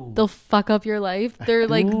 Ooh. They'll fuck up your life. They're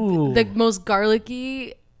like the most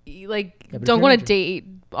garlicky. Like, don't go on a date,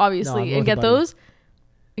 obviously, and get those.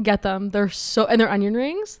 Get them. They're so, and they're onion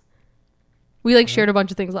rings. We like shared a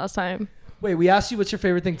bunch of things last time. Wait, we asked you what's your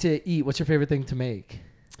favorite thing to eat. What's your favorite thing to make?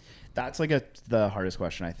 That's like the hardest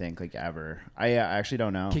question I think like ever. I actually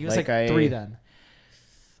don't know. Can you give us like 3 then?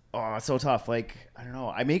 Oh, it's so tough. Like I don't know.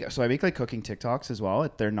 I make like cooking TikToks as well.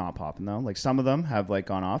 They're not popping though. Like some of them have like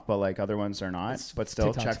gone off, but like other ones are not. But still,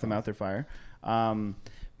 TikTok's check them out. They're fire.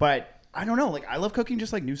 But I don't know. Like I love cooking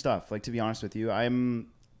just like new stuff. Like to be honest with you, I'm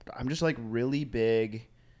just like really big.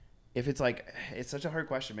 If it's like, it's such a hard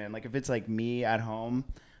question, man. Like if it's like me at home,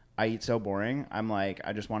 I eat so boring. I'm like,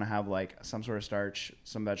 I just want to have like some sort of starch,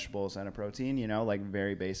 some vegetables, and a protein, you know, like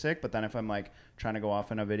very basic. But then if I'm like trying to go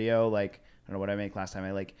off in a video, like, I don't know what I made last time.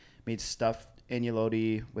 I like made stuffed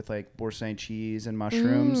agnolotti with like boursin cheese and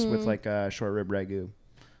mushrooms with like a short rib ragu.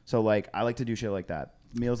 So like, I like to do shit like that.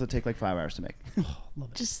 Meals that take like 5 hours to make. Love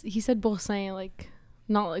it. Just, he said boursin, like,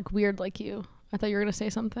 not like weird like you. I thought you were going to say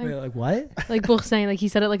something. Wait, like what? Like boursin, like he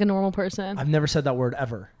said it like a normal person. I've never said that word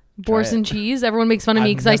ever. Boursin cheese. Everyone makes fun of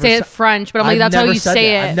me because I say it French, but I'm like, that's how you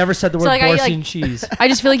say it. I've never said the word like, boursin cheese. I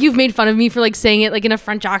just feel like you've made fun of me for like saying it like in a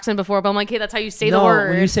French accent before, but I'm like, hey, that's how you say the word.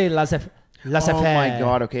 No, when you say laissez-faire. Oh my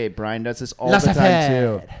god, okay, Brian does this all the time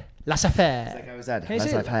too. Laissez-faire. Like I was at Can you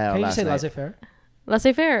say laissez-faire?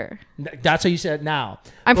 Laissez-faire. That's how you say it now.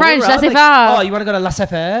 I'm French, laissez-faire. Like, oh, you want to go to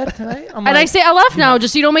laissez-faire tonight? And I say LF now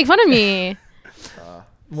just so you don't make fun of me.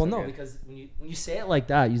 Well, no, because when you say it like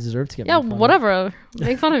that, you deserve to get yeah, made fun whatever.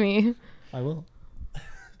 Make fun of me. I will.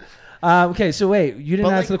 Okay, so wait, you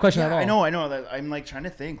didn't answer the question at all. I know. That I'm like trying to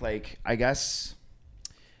think. Like, I guess.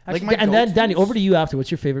 Actually, like and then Danny, over to you after. What's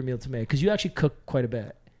your favorite meal to make? Because you actually cook quite a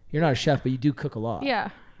bit. You're not a chef, but you do cook a lot.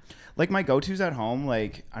 Yeah. Like my go-tos at home,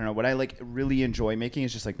 like I don't know what I like really enjoy making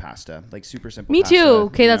is just like pasta, like super simple. Me pasta, too.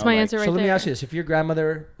 Okay, that's my answer right there. So let me ask you this: if your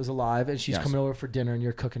grandmother was alive and she's Yes. coming over for dinner and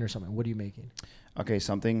you're cooking or something, what are you making? Okay,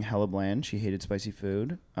 something hella bland. She hated spicy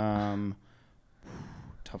food. Tough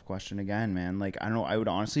question again, man. Like I don't know. I would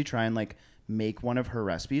honestly try and like make one of her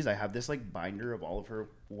recipes. I have this like binder of all of her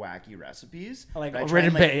wacky recipes. Like a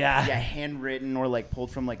written, yeah, handwritten or like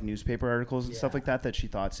pulled from like newspaper articles and stuff like that she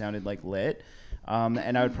thought sounded like lit.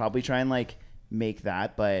 And I would probably try and like make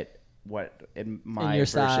that, but what in my version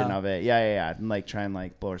style. of it, yeah, and like try and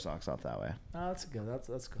like blow her socks off that way. Oh, that's good.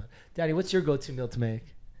 That's good. Daddy, what's your go-to meal to make?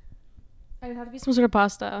 It'd have to be some sort of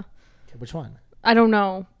pasta. Okay, which one? I don't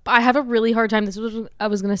know. I have a really hard time. This is what I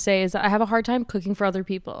was gonna say is that I have a hard time cooking for other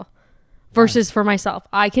people versus for myself.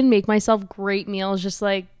 I can make myself great meals, just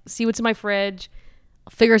like see what's in my fridge,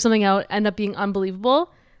 figure something out, end up being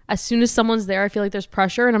unbelievable. As soon as someone's there, I feel like there's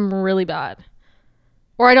pressure and I'm really bad.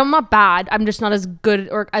 Or I'm not bad. I'm just not as good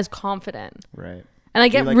or as confident. Right. And I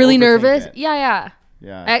get like really nervous. it. Yeah.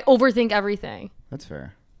 I overthink everything. That's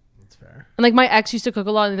fair. And like my ex used to cook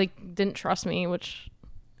a lot and they like, didn't trust me, which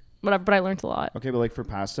whatever, but I learned a lot. Okay, but like for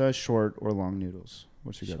pasta, short or long noodles?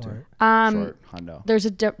 What's your go-to? Short, hundo.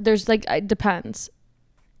 There's like, it depends.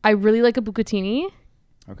 I really like a bucatini.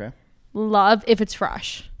 Okay. Love if it's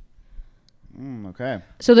fresh. Okay.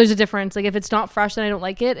 So there's a difference. Like if it's not fresh, then I don't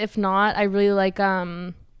like it. If not, I really like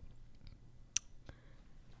penne.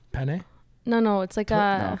 No, it's like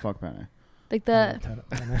no, fuck penne. Like the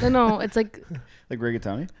no, it's like like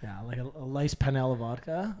rigatoni. Yeah, like a nice penne alla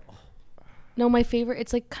vodka. No, my favorite.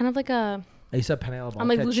 It's like kind of like a I used to have penne alla vodka. I'm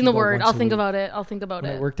like at losing the Chibo word. once I'll a think week. about it. I'll think about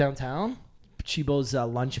When I it. worked downtown, Chibo's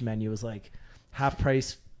lunch menu was like half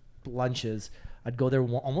price lunches. I'd go there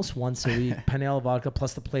almost once a week. Penne alla vodka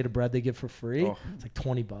plus the plate of bread they give for free. Oh. It's like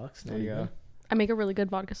 $20. There you go. I make a really good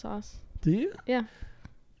vodka sauce. Do you? Yeah.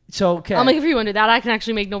 So okay. I'll make it for you one day. That I can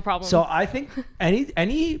actually make no problem. So I think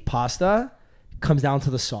any pasta comes down to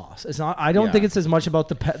the sauce. It's not. I don't think it's as much about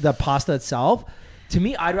the pasta itself. To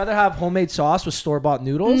me, I'd rather have homemade sauce with store-bought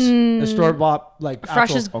noodles and store-bought like fresh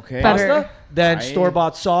actual is Okay. better. pasta than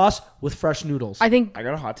store-bought sauce with fresh noodles. I think I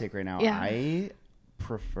got a hot take right now. Yeah. I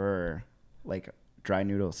prefer like dry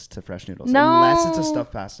noodles to fresh noodles No. unless it's a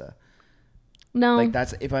stuffed pasta. no. Like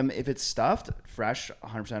that's if it's stuffed, fresh,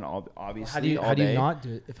 100%. Obviously, how do you not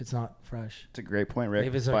do it if it's not fresh? It's a great point, Rick.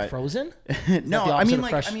 If it's like frozen? No, I mean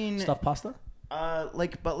like stuffed pasta.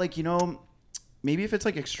 But you know, maybe if it's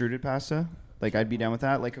like extruded pasta, like I'd be down with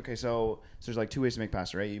that. Like okay, so there's like two ways to make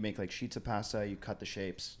pasta, right? You make like sheets of pasta, you cut the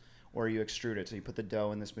shapes, or you extrude it. So you put the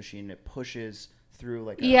dough in this machine, it pushes through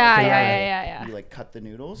like yeah. You like cut the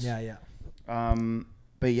noodles. Yeah.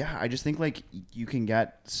 But yeah, I just think like you can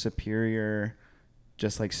get superior,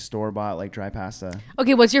 just like store bought like dry pasta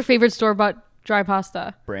Okay, what's your favorite store-bought dry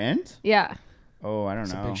pasta? brand. Yeah. Oh, I don't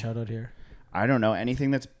That's a know. big shout out here. I don't know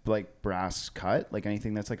anything that's like brass cut, like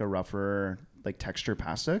anything that's like a rougher like texture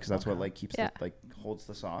pasta, because that's what like keeps like holds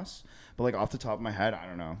the sauce. But like off the top of my head, I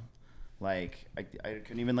don't know. Like I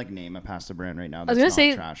couldn't even like name a pasta brand right now. That's was gonna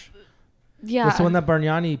say trash. Yeah. What's the one that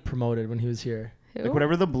Bargnani promoted when he was here? Who? Like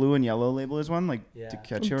whatever the blue and yellow label is one, like to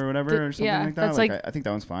catch you or whatever or something like that. that's Like like- I think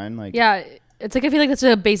that one's fine. Like Yeah. It's like I feel like that's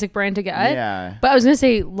a basic brand to get. yeah. But I was gonna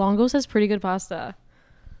say Longo's has pretty good pasta.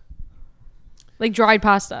 Like dried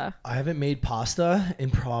pasta. I haven't made pasta in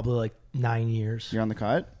probably like 9 years. You're on the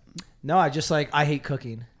cut. No, I just like I hate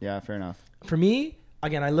cooking. Yeah, fair enough. For me,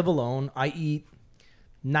 again, I live alone. I eat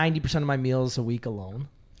 90% of my meals a week alone.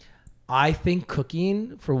 I think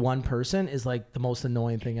cooking for one person is like the most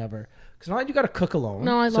annoying thing ever. Because not you got to cook alone.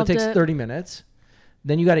 No, I so loved it takes it. 30 minutes.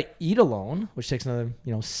 Then you got to eat alone, which takes another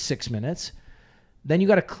 6 minutes. Then you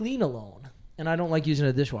got to clean alone. And I don't like using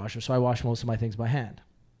a dishwasher, so I wash most of my things by hand.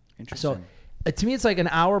 Interesting. So to me, it's like an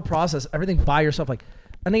hour process, everything by yourself. Like,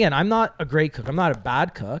 and again, I'm not a great cook. I'm not a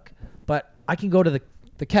bad cook, but I can go to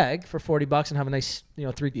the keg for $40 and have a nice,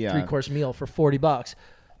 three-course meal for $40.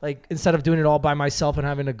 Like, instead of doing it all by myself and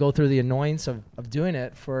having to go through the annoyance of doing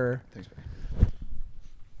it for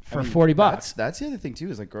 $40. That's the other thing too,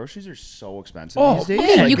 is like groceries are so expensive Oh, these days.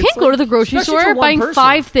 okay. Like, You it's can't go to the grocery especially for store one buying person.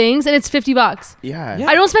 5 things and it's $50. Yeah. Yeah.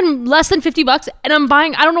 I don't spend less than $50 and I'm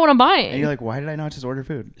buying. I don't know what I'm buying. And you're like, why did I not just order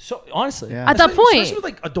food? So, honestly. Yeah. At that point. Especially with,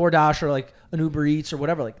 like, a DoorDash or, like, an Uber Eats or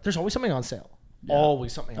whatever. Like, there's always something on sale. Yeah.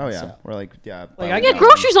 Always something on Oh yeah. sale. We're like, yeah. Like, I Yeah, get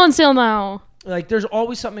groceries on sale now. Like, there's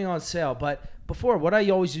always something on sale. But before, what I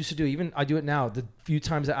always used to do, even I do it now, the few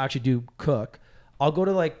times I actually do cook, I'll go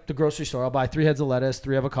to, like, the grocery store. I'll buy 3 heads of lettuce,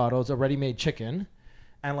 3 avocados, a ready-made chicken,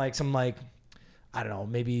 and, like, some, like, I don't know,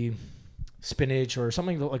 maybe spinach or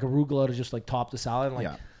something like arugula to just, like, top the salad. And, like,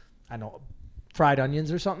 I don't know, fried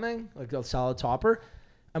onions or something, like a salad topper.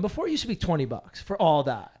 And before it used to be $20 for all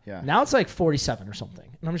that. Yeah. Now it's like 47 or something.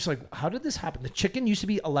 And I'm just like, how did this happen? The chicken used to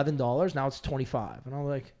be $11. Now it's 25. And I'm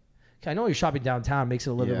like, okay, I know you're shopping downtown, makes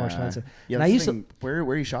it a little bit more expensive. Yeah. And I used to. Where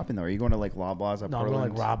are you shopping though? Are you going to like Loblaws at No, I'm Portland? going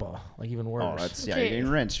like Rabba, like even worse. Oh, that's Okay. you're getting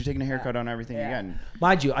rinsed. You're taking a haircut on everything again.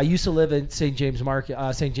 Mind you, I used to live in St. James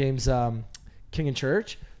Market, St. James King and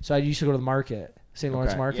Church. So I used to go to the market, St.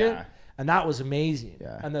 Lawrence Market. Yeah. And that was amazing.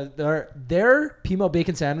 Yeah. And their Pimo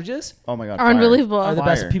bacon sandwiches Oh my god. Are fire. unbelievable. are the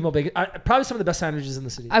best Fire. Pimo bacon. Probably some of the best sandwiches in the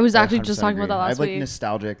city. I was actually 100% just talking about that agree. I last have like week.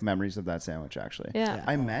 nostalgic memories of that sandwich actually. Yeah.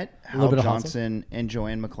 I met A little Hal bit of hot Johnson and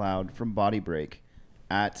Joanne McLeod from Body Break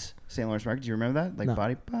at St. Lawrence Market. Do you remember that? Like No.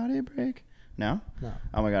 Body Break? No? No.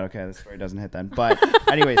 Oh my god, okay, this story doesn't hit then. But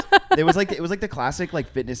anyways, it was like the classic like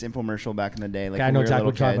fitness infomercial back in the day. Like Okay, I when know we were exactly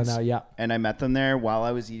little what you're talking kids. about now. Yeah. And I met them there while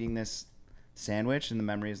I was eating this sandwich, and the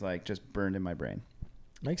memories like just burned in my brain.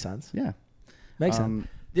 Makes sense. Yeah. Makes sense.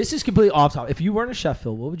 This is completely off topic. If you weren't a chef,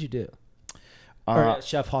 Phil, what would you do? Or a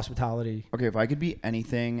chef hospitality. Okay, if I could be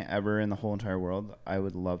anything ever in the whole entire world, I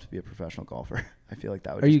would love to be a professional golfer. I feel like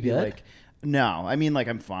that would Are just you be good? like no. I mean like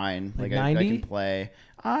I'm fine. Like Like I 90? can play.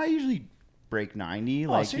 I usually break 90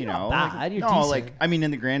 Oh, like so you you're know. not bad. Like, You're no, decent. like I mean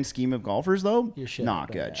in the grand scheme of golfers though, You're shit, not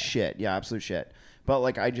but good. yeah. Shit. Yeah, absolute shit. But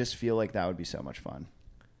like I just feel like that would be so much fun.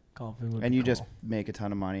 Golfing would And be you cool. just make a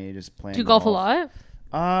ton of money just playing. Do you golf a lot?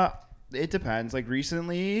 It depends. Like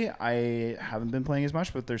recently, I haven't been playing as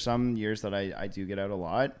much, but there's some years that I do get out a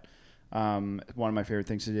lot. One of my favorite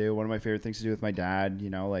things to do. One of my favorite things to do with my dad. You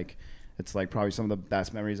know, like it's like probably some of the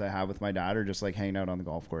best memories I have with my dad are just like hanging out on the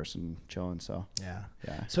golf course and chilling. So Yeah.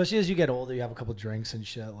 yeah. Especially as you get older, you have a couple drinks and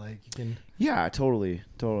shit. Like you can. Yeah, totally.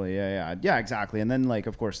 Yeah, exactly. And then like,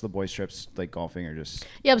 of course, the boys trips like golfing are just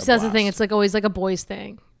Yeah, but that's the thing. It's like always like a boys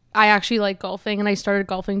thing. I actually like golfing, and I started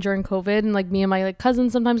golfing during COVID. And like me and my like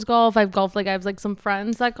cousins sometimes golf. I've golfed like I have like some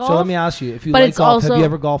friends that golf. So let me ask you, if you But like it's golf, have also- you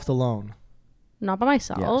ever golfed alone? Not by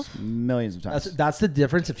myself. yes, millions of times. That's the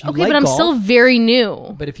difference. If you Okay, like but I'm golf, still very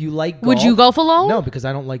new. But if you like golf, Would you golf alone? No, because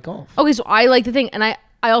I don't like golf. Okay, so I like the thing, and I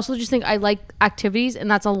also just think I like activities, and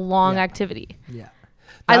that's a long Yeah. activity. Yeah.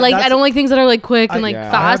 I don't like things that are like quick and like Yeah.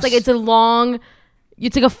 fast. Like it's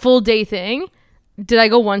a full day thing. Did I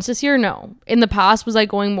go once this year? No. In the past, was I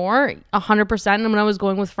going more? 100%. And when I was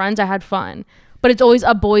going with friends, I had fun. But it's always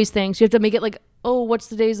a boys thing, so you have to make it like, oh, what's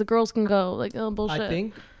the days the girls can go? Like, oh, bullshit. I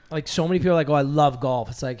think like so many people are like, oh, I love golf.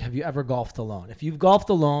 It's like, have you ever golfed alone? If you've golfed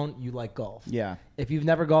alone, you like golf. Yeah. If you've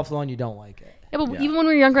never golfed alone, you don't like it. Yeah, but Yeah. even when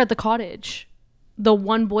we were younger at the cottage, the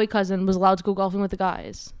one boy cousin was allowed to go golfing with the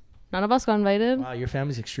guys. None of us got invited. Wow, your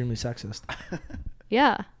family's extremely sexist.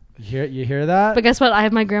 Yeah. You hear that? But guess what? I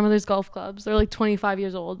have my grandmother's golf clubs. They're like 25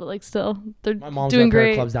 years old, but like still, they're My mom's doing got a pair of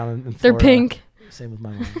great. clubs down in They're Florida. pink. Same with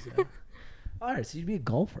my mom's. Yeah. All right, so you'd be a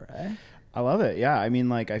golfer, eh? I love it. Yeah. I mean,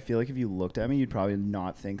 like, I feel like if you looked at me, you'd probably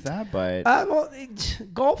not think that, but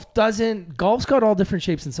Golf's got all different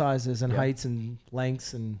shapes and sizes and Yeah. heights and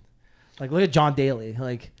lengths and like look at John Daly,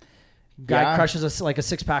 like guy Yeah. crushes us like a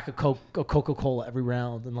 6-pack of Coca-Cola every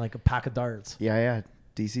round and like a pack of darts. yeah.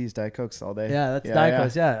 DC's Diet Cokes all day. Yeah, that's Diet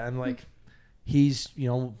Cokes, yeah. And like he's,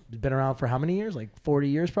 been around for how many years? Like 40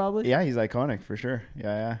 years probably? Yeah, he's iconic for sure.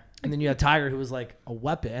 Yeah. And then you have Tiger, who was like a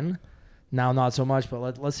weapon. Now not so much,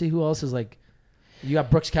 but let's see who else is like. You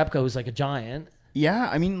got Brooks Koepka, who's like a giant. Yeah,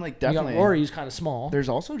 I mean, like, definitely. You got Rory, who's kind of small. There's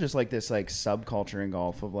also just like this like subculture in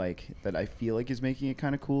golf of like that I feel like is making it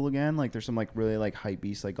kind of cool again. Like there's some like really like hype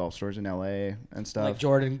beast like golf stores in LA and stuff. Like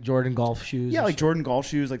Jordan golf shoes. Yeah, like Jordan golf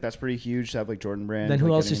shoes. Like that's pretty huge to have like Jordan brand. Then who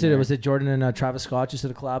like, else getting just in did it? there. Was it Jordan and Travis Scott just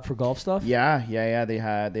did a collab for golf stuff? Yeah.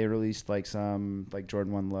 They released like some like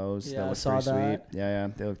Jordan 1 lows. Yeah, that I looked saw pretty that. sweet. Yeah.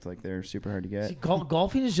 They looked like they're super hard to get. See,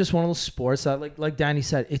 golfing is just one of those sports that, like Danny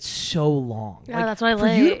said, it's so long. Yeah, Like, that's what I for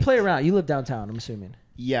you to like. play around, you live downtown, I'm assuming.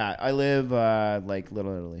 Yeah, I live like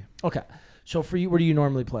Little Italy. Okay. So for you, where do you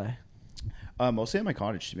normally play? Mostly at my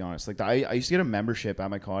cottage, to be honest. Like I used to get a membership at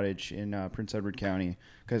my cottage in Prince Edward County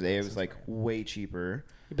because it was like way cheaper.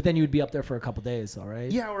 But then you would be up there for a couple days, all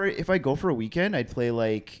right? Yeah, or if I go for a weekend, I'd play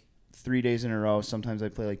like 3 days in a row. Sometimes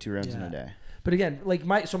I'd play like 2 rounds in a day. But again, like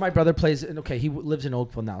my brother plays, and okay, he lives in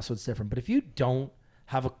Oakville now, so it's different. But if you don't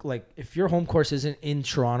have if your home course isn't in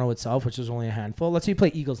Toronto itself, which is only a handful, let's say you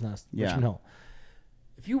play Eagles Nest, Richmond Hill.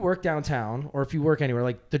 If you work downtown or if you work anywhere,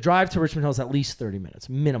 like the drive to Richmond Hill is at least 30 minutes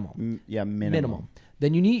minimum. Minimum.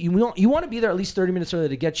 Then you want to be there at least 30 minutes early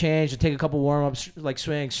to get changed, to take a couple warm ups, like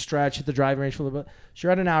swing, stretch, hit the driving range for a little bit. So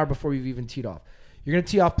you're at an hour before you've even teed off. You're gonna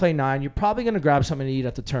tee off, play 9. You're probably gonna grab something to eat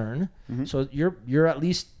at the turn. Mm-hmm. So you're at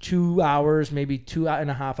least 2 hours, maybe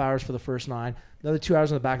 2.5 hours for the first 9. Another 2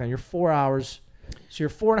 hours on the back 9. You're 4 hours. So you're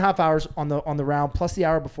 4.5 hours on the round plus the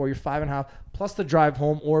hour before. You're 5.5 plus the drive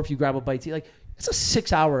home, or if you grab a bite to eat, like it's a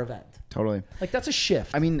 6-hour event. Totally. Like that's a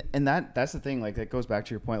shift. I mean, and that's the thing. Like that goes back to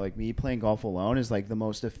your point. Like me playing golf alone is like the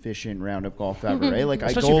most efficient round of golf ever, right? Like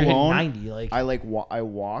Especially I go if you're hitting alone. 90, like I like I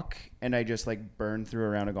walk and I just like burn through a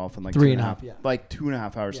round of golf in like 3.5, yeah. like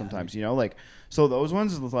 2.5 hours Yeah, sometimes. You know, like so those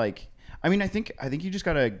ones like. I mean, I think you just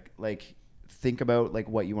gotta like think about like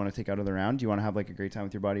what you want to take out of the round. Do you want to have like a great time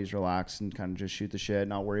with your buddies, relax and kind of just shoot the shit,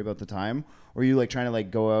 not worry about the time, or are you like trying to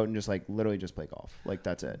like go out and just like literally just play golf? Like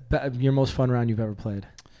that's it. your most fun round you've ever played.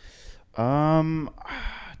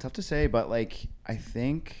 Tough to say, but like I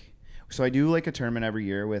think so. I do like a tournament every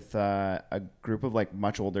year with a group of like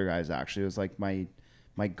much older guys. Actually, it was like my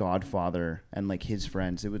godfather and like his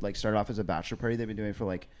friends. It would like start off as a bachelor party they've been doing for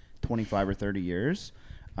like 25 or 30 years.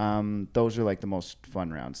 Those are like the most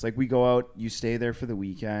fun rounds. Like we go out, you stay there for the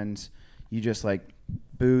weekend, you just like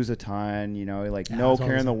booze a ton, like no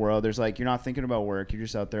care in the world. There's like, you're not thinking about work. You're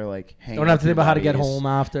just out there like hanging. Don't have to with think your about how to get buddies. home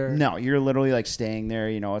after. No, you're literally like staying there.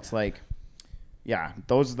 It's like, yeah,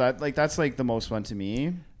 that's like the most fun to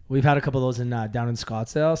me. We've had a couple of those down in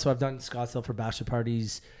Scottsdale. So I've done Scottsdale for bachelor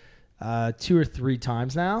parties 2 or 3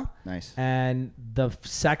 times now. Nice. And the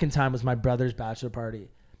second time was my brother's bachelor party.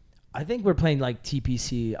 I think we're playing like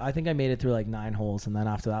TPC. I think I made it through like 9 holes, and then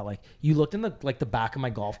after that, like you looked in the back of my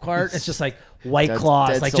golf cart. It's just like White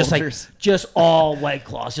Claws, dead like soldiers. just all White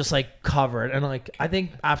Claws, just like covered. And like I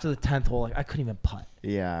think after the 10th hole, like I couldn't even putt.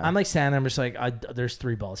 Yeah. I'm like standing there, I'm just like, there's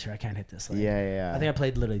 3 balls here. I can't hit this. Like, Yeah. I think I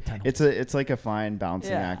played literally 10 holes. It's like a fine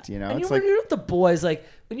balancing act, you know? And it's when like you're with the boys, like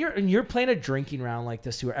when you're playing a drinking round like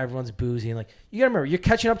this where everyone's boozy and like you gotta remember you're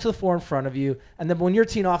catching up to the 4 in front of you, and then when you're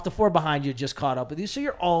teeing off, the 4 behind you just caught up with you. So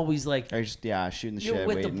you're always like shooting the you're shit.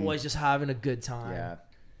 with waiting. the boys just having a good time. Yeah.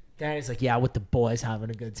 Danny's like, yeah, with the boys having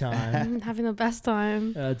a good time. I'm having the best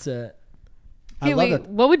time. That's it. Okay, wait.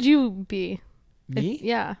 What would you be? Me?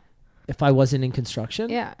 If I wasn't in construction?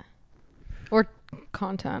 Yeah. Or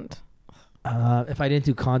content. If I didn't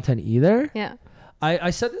do content either? Yeah. I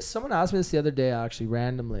said this. Someone asked me this the other day, actually,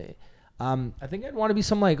 randomly. I think I'd want to be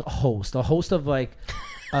some like a host of like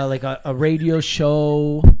a radio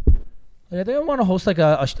show. Like, I think I want to host like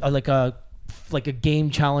a game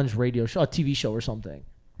challenge radio show, a TV show or something.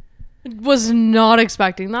 Was not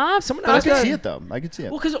expecting that. Someone I asked could me. see it though. I could see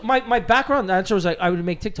it. Well, because my background answer was like I would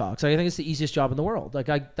make TikToks. Like, I think it's the easiest job in the world. Like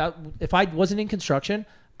if I wasn't in construction,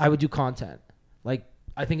 I would do content. Like,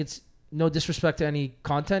 I think it's no disrespect to any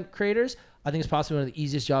content creators. I think it's possibly one of the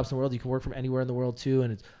easiest jobs in the world. You can work from anywhere in the world too,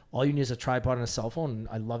 and it's all you need is a tripod and a cell phone. And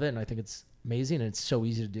I love it, and I think it's amazing, and it's so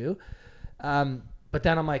easy to do. But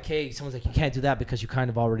then I'm like, hey, someone's like, you can't do that because you kind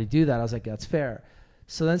of already do that. I was like, that's fair.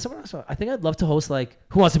 So then someone else, I think I'd love to host like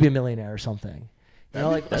Who Wants to Be a Millionaire or something. You know,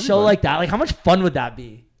 like a show like that. Like, how much fun would that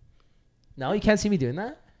be? No, you can't see me doing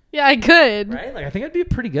that? Yeah, I could. Right? Like, I think I'd be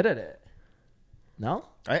pretty good at it. No?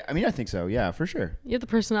 I mean, I think so. Yeah, for sure. You have the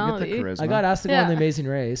personality. You get the charisma. I got asked to go on the Amazing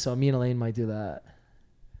Race, so me and Elaine might do that.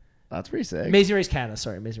 That's pretty sick. Amazing Race Canada.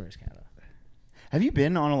 Sorry, Amazing Race Canada. Have you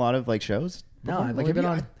been on a lot of like shows? No, before? I've Like, only been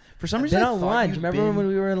have on. you- For some reason, Been I on thought one. Do you'd you remember been- when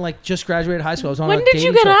we were in like just graduated high school? I was on When a did dating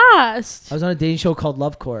you get show. asked? I was on a dating show called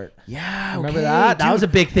Love Court. Yeah, Remember okay, that? That dude. was a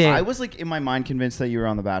big thing. I was like in my mind convinced that you were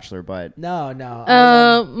on The Bachelor, but No.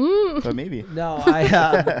 I but maybe. no.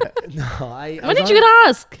 I When was did on you get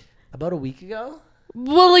asked? About a week ago.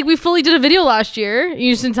 Well, like we fully did a video last year.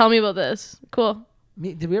 You just didn't tell me about this. Cool.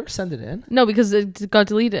 Did we ever send it in? No, because it got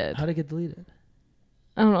deleted. How did it get deleted?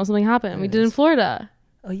 I don't know. Something happened. We did it in Yes. Florida.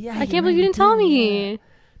 Oh yeah. I can't believe you didn't tell me. Yeah.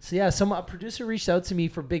 So yeah, a producer reached out to me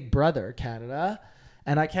for Big Brother Canada,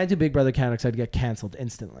 and I can't do Big Brother Canada because I'd get canceled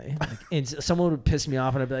instantly. Like, someone would piss me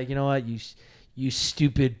off, and I'd be like, you know what, you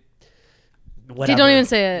stupid. Whatever. Don't even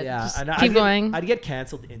say it. Yeah, Just and keep going. I'd get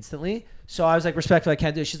canceled instantly. So I was like, respectfully, I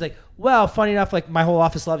can't do it. She's like, well, funny enough, like my whole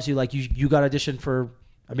office loves you. Like you got auditioned for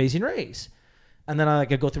Amazing Race. And then I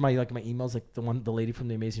go through my emails, like the lady from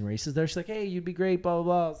the Amazing Race is there. She's like, hey, you'd be great, blah, blah,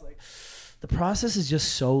 blah. I was like, the process is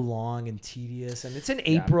just so long and tedious. And it's in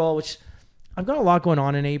April, which I've got a lot going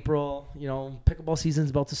on in April. You know, pickleball season's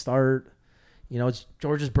about to start. You know, it's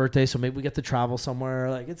George's birthday, so maybe we get to travel somewhere.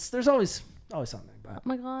 Like there's always something. But Oh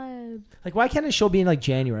my god. like, why can't a show be in like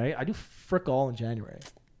January? I do frick all in January.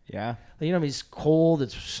 Yeah. Like, you know, I mean, it's cold,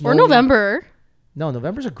 it's snowy. Or November. No,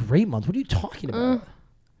 November's a great month. What are you talking about?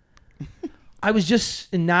 I was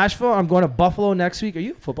just in Nashville. I'm going to Buffalo next week. Are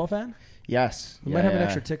you a football fan? Yes. We might have an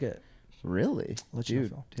extra ticket. Really? Let you know, Dude,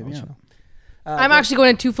 Phil. hit I'll me let up. you know. I'm actually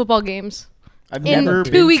going to 2 football games. I've In never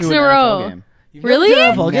 2 been weeks to in an a NFL row. game. You've Really? never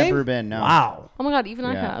been to an NFL game? Never been. No. Wow. Oh my god, even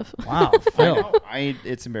I Yeah. have. Wow. I Phil. know.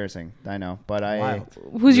 It's embarrassing. I know, but Wild.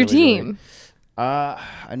 Who's your really, team?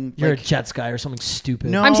 You're a Jets guy or something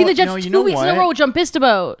stupid. No. I'm seeing the Jets no, you 2 know weeks in a what? row, which I'm pissed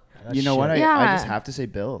about. That's You know what? shit. I Yeah. just have to say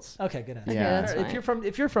Bills. Okay, good answer. Yeah. that's If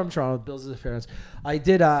fine. you're from Toronto, Bills is a fair answer. I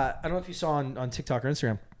did. I don't know if you saw on TikTok or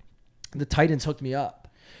Instagram. The Titans hooked me up.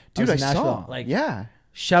 Dude, was I in Nashville. saw. Like, Yeah.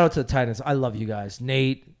 shout out to the Titans. I love you guys.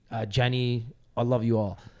 Nate, Jenny, I love you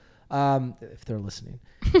all. If they're listening.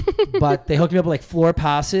 But they hooked me up with like floor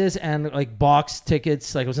passes and like box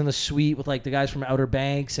tickets. Like I was in the suite with like the guys from Outer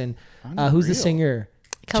Banks and who's the Unreal. singer?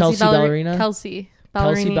 Kelsey Ballerina. Kelsey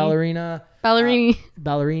Kelsey Ballerini. Ballerina. Ballerini.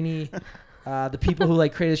 Ballerini. The people who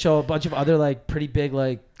like created the show, a bunch of other like pretty big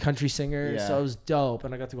like country singers. Yeah. So it was dope.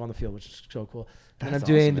 And I got to go on the field, which is so cool. And I'm That's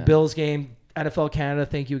doing awesome, the man. Bills game, NFL Canada.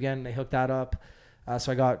 Thank you again. They hooked that up.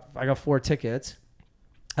 So I got 4 tickets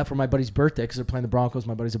for my buddy's birthday because they're playing the Broncos.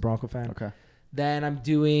 My buddy's a Bronco fan. Okay. Then I'm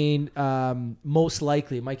doing most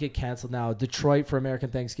likely, it might get canceled now, Detroit for American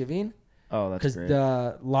Thanksgiving. Oh, that's Because great.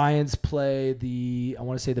 the Lions play I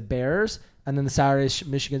want to say the Bears. And then the Saturday is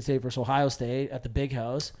Michigan State versus Ohio State at the Big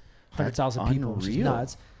House. 100,000 people, which is unreal.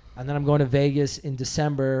 nuts. And then I'm going to Vegas in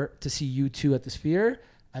December to see U2 at the Sphere.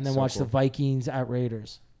 And then So watch cool. the Vikings at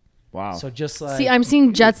Raiders. Wow. So just like... See, I'm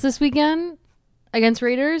seeing Jets this weekend against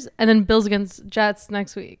Raiders, and then Bills against Jets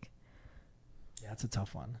next week. Yeah, it's a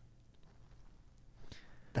tough one.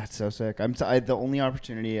 That's so sick. The only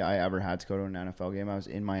opportunity I ever had to go to an NFL game, I was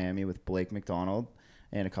in Miami with Blake McDonald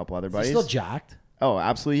and a couple other Is he buddies. still jacked? Oh,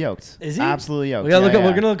 absolutely yoked. Is he? Absolutely yoked. We're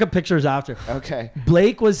gonna look at pictures after. Okay.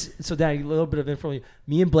 Blake was Danny. A little bit of info from you.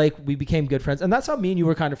 Me and Blake, we became good friends, and that's how me and you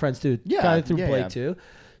were kind of friends too. Yeah, kind of through yeah, Blake yeah. too.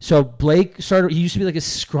 So Blake started. He used to be like a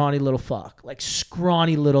scrawny little fuck, like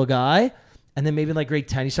scrawny little guy, and then maybe in like grade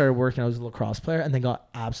 10 he started working. I was a lacrosse player, and then got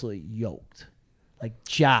absolutely yoked, like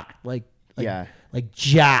jacked, like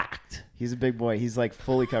jacked. He's a big boy. He's like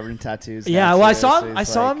fully covered in tattoos. Yeah, well, I saw him. So I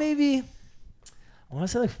saw like, him maybe. I want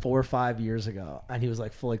to say like 4 or 5 years ago, and he was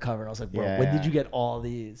like fully covered. I was like, bro, Yeah, when yeah. did you get all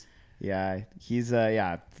these? Yeah, he's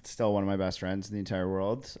still one of my best friends in the entire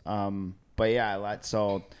world. But yeah,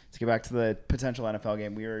 so to get back to the potential NFL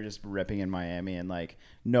game, we were just ripping in Miami, and like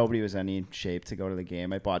nobody was any shape to go to the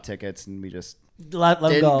game. I bought tickets, and we just Let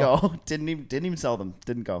didn't go. go. Didn't even sell them.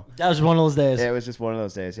 Didn't go. That was one of those days. It was just one of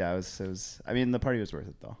those days. Yeah, it was. I mean, the party was worth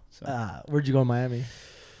it though. So. Where'd you go in Miami?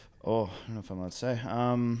 Oh, I don't know if I'm allowed to say.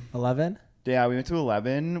 11? Yeah, we went to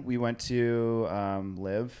 11. We went to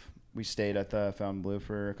Live. We stayed at the Fontainebleau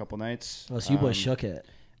for a couple nights. Oh, so you boys shook it.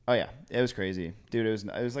 Oh yeah, it was crazy, dude. It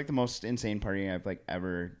was like the most insane partying I've like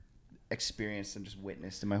ever experienced and just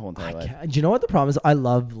witnessed in my whole entire life. Do you know what the problem is? I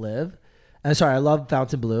love Live. I love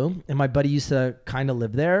Fontainebleau, and my buddy used to kind of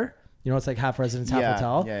live there. You know, it's like half residence, half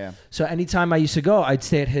hotel. Yeah. So anytime I used to go, I'd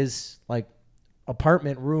stay at his like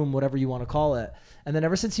apartment, room, whatever you want to call it. And then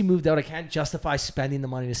ever since he moved out, I can't justify spending the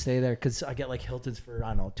money to stay there because I get like Hilton's for, I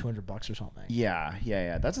don't know, $200 or something.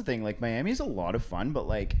 Yeah. That's the thing. Like Miami is a lot of fun, but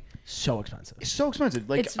like So expensive. it's so expensive.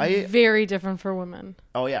 Like It's very different for women.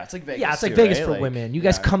 Oh yeah, it's like Vegas. Yeah, it's like too, Vegas right? for Like, women. You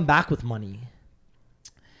guys yeah. come back with money.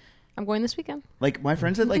 I'm going this weekend. Like my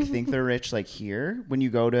friends that like think they're rich, like here, when you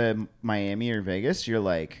go to Miami or Vegas, you're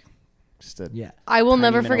like just a Yeah. I will tiny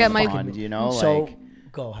never minnow forget my pond, you know, So like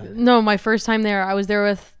go ahead. No, my first time there, I was there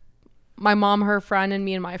with my mom, her friend, and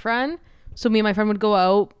me and my friend. So me and my friend would go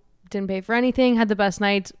out, didn't pay for anything, had the best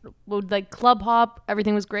nights, would like club hop,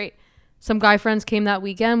 everything was great. Some guy friends came that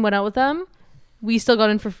weekend, went out with them. We still got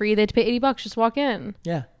in for free. They had to pay $80 just to walk in.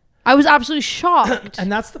 Yeah. I was absolutely shocked.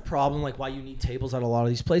 And that's the problem, like why you need tables at a lot of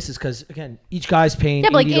these places, because again, each guy's paying. Yeah,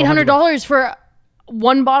 but like $80 to $100. $800 for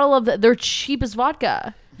one bottle of their cheapest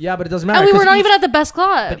vodka. Yeah, but it doesn't matter. And we were 'cause not each- even at the best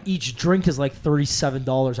club. But each drink is like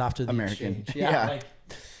 $37 after the American. exchange. Yeah. Like,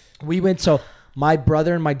 we went. So my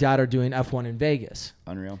brother and my dad are doing F1 in Vegas.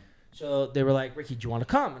 unreal. So they were like, Ricky, do you want to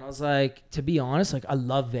come? And I was like, to be honest, like I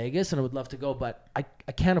love Vegas and I would love to go, but I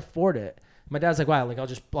can't afford it. My dad's like, wow, like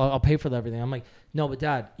I'll pay for everything. I'm like, no, but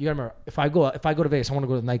Dad, you gotta remember, if I go to Vegas, I want to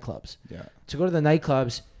go to the nightclubs. Yeah. To go to the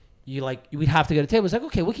nightclubs, we'd have to get a table. It's like,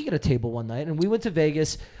 okay, we could get a table one night. And we went to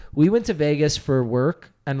Vegas. We went to Vegas for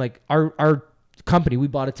work, and like our company, we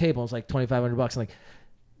bought a table. It was like $2,500. And like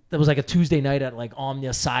that was like a Tuesday night at like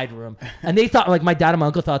Omnia side room. And they thought, like my dad and my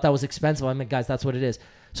uncle thought that was expensive. I'm like, guys, that's what it is.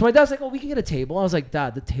 So my dad's like, oh, we can get a table. I was like,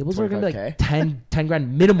 Dad, the tables are going to be like 10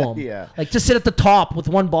 grand minimum. Yeah. Like to sit at the top with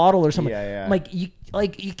one bottle or something. Yeah. I'm like,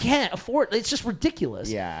 you can't afford it. It's just ridiculous.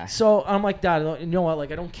 Yeah. So I'm like, Dad, you know what?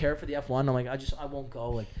 Like, I don't care for the F1. I'm like, I won't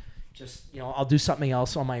go. Like, just, I'll do something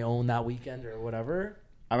else on my own that weekend or whatever.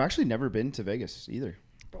 I've actually never been to Vegas either.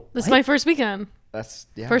 This is my first weekend. That's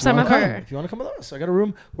First time Come. ever. If you want to come with us, I got a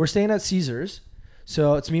room. We're staying at Caesars.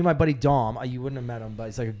 So it's me and my buddy Dom. You wouldn't have met him, but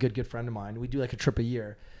he's like a good friend of mine. We do like a trip a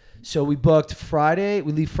year. So we booked Friday.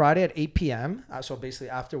 We leave Friday at 8 p.m. So basically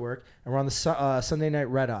after work. And we're on the Sunday night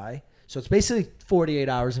red eye. So it's basically 48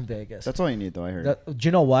 hours in Vegas. That's all you need, though. I heard. Do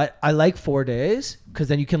you know what? I like 4 days because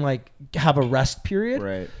then you can like have a rest period.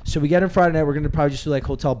 Right. So we get in Friday night. We're going to probably just do like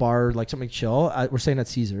hotel bar, like something chill. We're staying at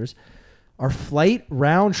Caesars. Our flight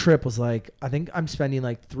round trip was like, I think I'm spending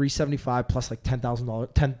like $375 plus like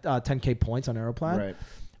 $10,000, 10K points on Aeroplan. Right.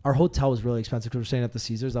 Our hotel was really expensive because we're staying at the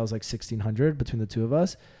Caesars. That was like $1,600 between the two of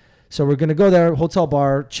us. So we're going to go there, hotel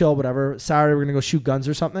bar, chill, whatever. Saturday, we're going to go shoot guns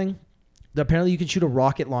or something. Apparently, you can shoot a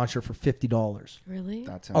rocket launcher for $50. Really?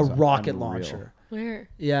 That A sounds rocket unreal. launcher. Where?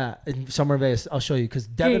 Yeah, somewhere in Vegas. I'll show you because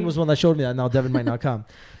Devin was one that showed me that. Now Devin might not come.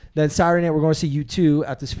 Then Saturday night, we're going to see U2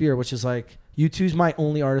 at the Sphere, which is like, U2's my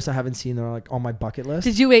only artist I haven't seen. They're like on my bucket list.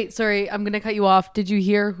 Did you wait? Sorry, I'm going to cut you off. Did you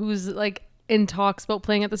hear who's like in talks about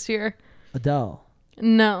playing at the Sphere? Adele.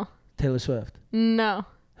 No. Taylor Swift. No.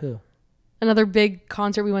 Who? Another big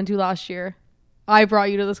concert we went to last year. I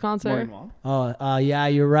brought you to this concert. Maureen Wall? Oh, yeah,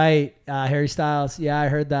 you're right. Harry Styles. Yeah, I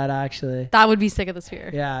heard that actually. That would be sick at the Sphere.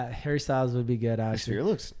 Yeah, Harry Styles would be good The actually. Sphere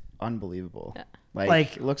looks unbelievable. Yeah.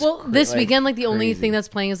 Like, it looks Well, this like, weekend, like the only crazy. thing that's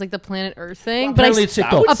playing is like the Planet Earth thing. Well, but apparently it's sick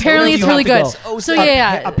though. apparently You it's have really to good. go. So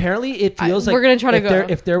yeah. Apparently it feels like we're gonna try to if go.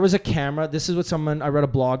 If there was a camera, this is what I read a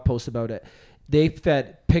blog post about it. They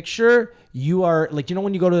fed picture you are like, you know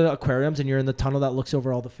when you go to the aquariums and you're in the tunnel that looks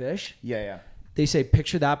over all the fish. Yeah. They say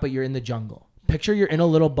picture that, but you're in the jungle. picture you're in a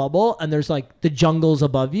little bubble and there's like the jungles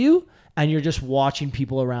above you and you're just watching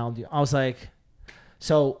people around you. I was like,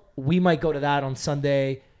 so we might go to that on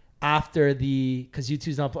Sunday after because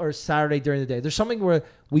U2's not, or Saturday during the day. There's something where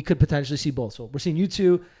we could potentially see both. So we're seeing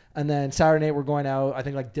U2 and then Saturday night we're going out. I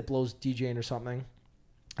think like Diplo's DJing or something.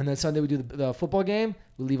 And then Sunday we do the football game.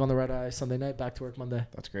 We leave on the red eye Sunday night, back to work Monday.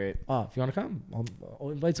 That's great. Oh, if you want to come,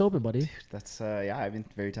 invite's open, buddy. Dude, that's I've been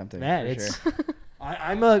very tempted. Man, it's. Sure.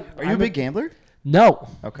 Are you a big gambler? No.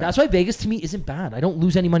 Okay. That's why Vegas to me isn't bad. I don't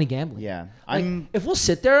lose any money gambling. Yeah. Like, if we'll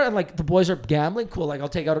sit there and like the boys are gambling, cool. Like I'll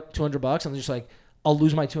take out $200 and just like I'll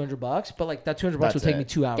lose my $200, but like that $200 will take me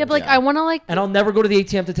 2 hours. Yeah, but like I want to like, and I'll never go to the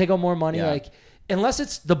ATM to take out more money. Yeah. Like unless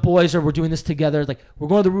it's the boys or we're doing this together. Like we're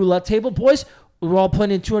going to the roulette table, boys. We're all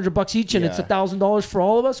putting in $200 each, and it's $1,000 for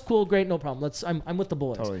all of us. Cool, great, no problem. I'm with the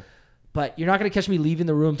boys. Totally. But you're not gonna catch me leaving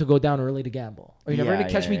the room to go down early to gamble, or you're never gonna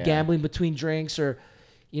catch me gambling between drinks, or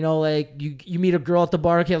like you meet a girl at the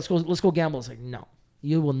bar. Okay, let's go gamble. It's like no,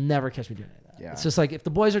 you will never catch me doing that. Yeah. It's just like if the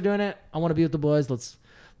boys are doing it, I want to be with the boys.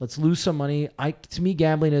 Let's lose some money. To me,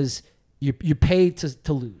 gambling is you pay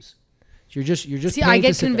to lose. So you're just. See, I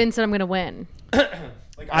get convinced that I'm gonna win.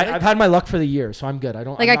 I've had my luck for the year, so I'm good.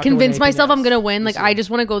 I convince myself I'm gonna win. Like I just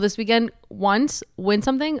want to go this weekend once, win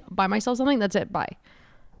something, buy myself something. That's it. Bye.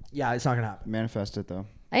 Yeah, it's not gonna happen. Manifest it though.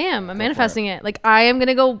 I'm manifesting it. Like I am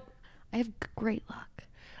gonna go. I have great luck.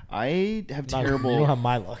 I have terrible. You don't have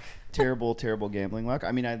my luck. Terrible gambling luck.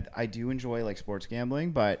 I mean, I do enjoy like sports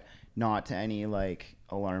gambling, but not to any like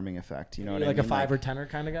alarming effect. You know what I mean? Like a 5 or 10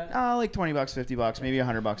 kind of guy? Like $20, $50, maybe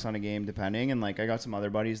 $100 on a game, depending. And like I got some other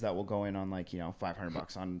buddies that will go in on like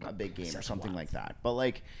 $500 on a big game or something like that. But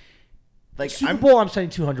like Super Bowl, I'm spending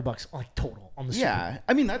 $200 like total on the Super Bowl.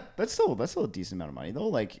 I mean that's still a decent amount of money though.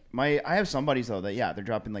 Like I have some buddies though that they're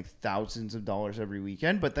dropping like thousands of dollars every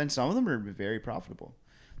weekend, but then some of them are very profitable.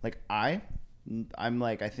 Like I'm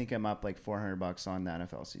like I think I'm up like $400 on the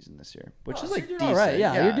NFL season this year, which is like decent. All right.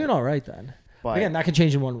 Yeah, you're doing all right then. But again, that can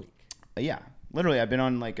change in 1 week. Yeah, literally, I've been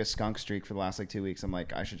on like a skunk streak for the last like 2 weeks. I'm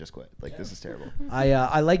like, I should just quit. Like this is terrible.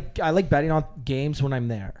 I like betting on games when I'm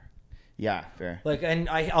there. Yeah, fair. Like, and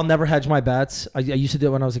I'll never hedge my bets. I used to do it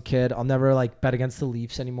when I was a kid. I'll never like bet against the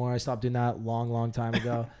Leafs anymore. I stopped doing that long time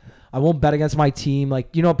ago. I won't bet against my team.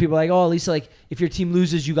 Like, people are like, oh, at least like if your team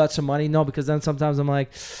loses, you got some money. No, because then sometimes I'm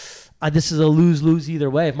like, this is a lose either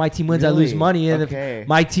way. If my team wins, really? I lose money, and if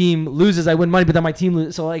my team loses, I win money. But then my team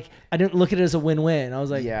loses, so like I didn't look at it as a win-win. I was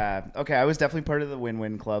like, yeah, okay. I was definitely part of the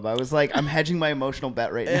win-win club. I was like, I'm hedging my emotional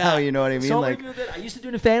bet right now. You know what I mean? So like, I used to do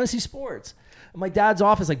it in fantasy sports. In my dad's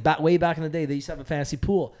office, like way back in the day, they used to have a fantasy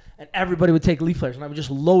pool, and everybody would take Leaf players, and I would just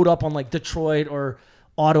load up on like Detroit or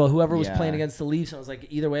Ottawa, whoever was playing against the Leafs. And I was like,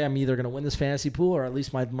 either way, I'm either gonna win this fantasy pool, or at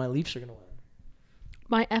least my Leafs are gonna win.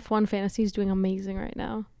 My F1 fantasy is doing amazing right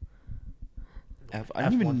now. I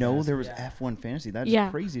didn't even know there was F1 fantasy. That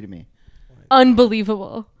is crazy to me.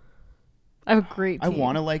 Unbelievable. I have a great team. I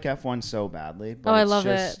want to like F1 so badly. But I love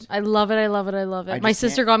it. I love it. My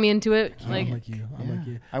sister got me into it. Like, I'm like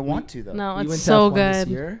you. I want to though. No, it's so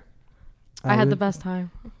good. I had the best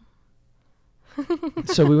time.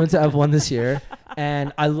 So we went to F1 this year,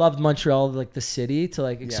 and I loved Montreal, like the city, to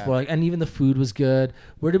like explore. Like, and even the food was good.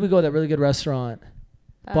 Where did we go? That really good restaurant,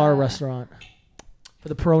 restaurant, for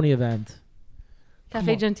the Peroni event.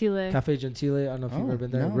 Cafe Gentile. Cafe Gentile. I don't know if you've ever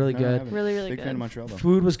been there. Really good. Really Big good. Fan of Montreal, though.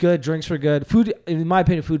 Food was good. Drinks were good. Food, in my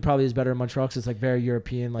opinion, food probably is better in Montreal because it's like very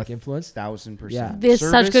European like influence. 1,000%. Yeah. There's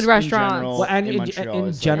such good restaurants. Well, and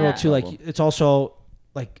in general too, like it's also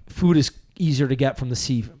like food is easier to get from the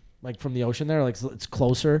sea, like from the ocean there. Like it's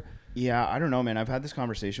closer. Yeah, I don't know, man. I've had this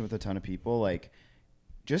conversation with a ton of people. Like,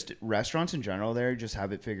 just restaurants in general there just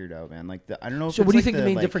have it figured out, man. Like, I don't know. So what do you think the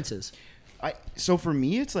main difference is? So for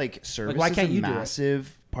me, it's like service why can't is a you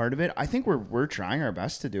massive part of it. I think we're trying our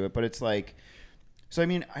best to do it, but it's like, so I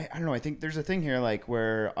mean, I don't know. I think there's a thing here, like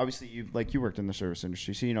where obviously you worked in the service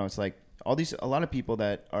industry, so it's like a lot of people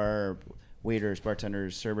that are waiters,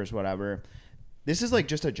 bartenders, servers, whatever. This is like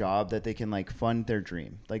just a job that they can like fund their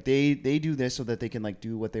dream. Like they do this so that they can like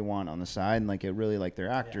do what they want on the side and like get really like they're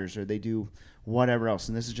actors or they do whatever else.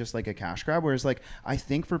 And this is just like a cash grab. Whereas like I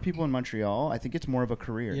think for people in Montreal, I think it's more of a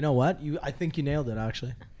career. You know what? I think you nailed it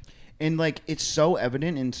actually. And like it's so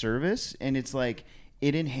evident in service, and it's like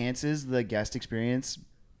it enhances the guest experience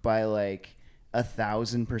by like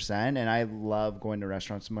 1,000%. And I love going to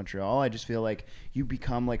restaurants in Montreal. I just feel like you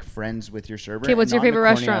become like friends with your server. Okay, what's your favorite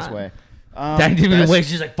restaurant? Way. Didn't even wait.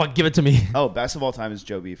 She's like, "Fuck, give it to me." Oh, best of all time is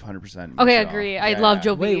Joe Beef, 100%. Okay, I agree. I love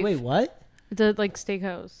Joe Beef. Wait, what? It's a like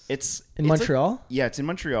steakhouse. It's in Montreal. Like, yeah, it's in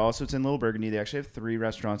Montreal. So it's in Little Burgundy. They actually have 3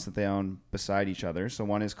 restaurants that they own beside each other. So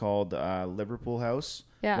one is called Liverpool House,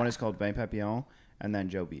 Yeah. One is called Vin Papillon, and then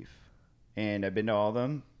Joe Beef. And I've been to all of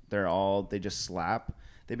them. They just slap.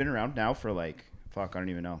 They've been around now for like, I don't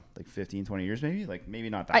even know, like 15, 20 years maybe? Like maybe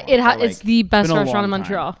not that long. It's the best been a restaurant in long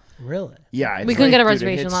Montreal. time. Really? Yeah. We couldn't get a dude, it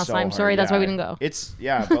reservation hits last so time. hard. Sorry, that's why we didn't go.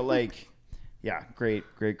 But like, yeah, great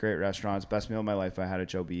restaurants. Best meal of my life I had at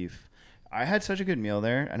Joe Beef. I had such a good meal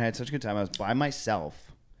there, and I had such a good time. I was by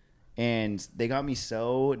myself, and they got me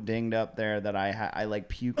so dinged up there that I like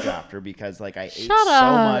puked after because like I ate so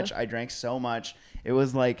much, I drank so much. It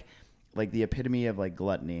was like the epitome of like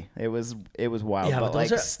gluttony. It was wild, Yeah, but those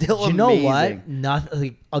like are, still you know amazing. what? Nothing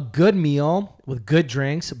like a good meal with good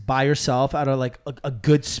drinks by yourself at a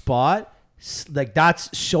good spot. Like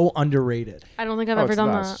that's so underrated. I don't think I've ever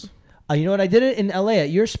done that. You know what? I did it in LA at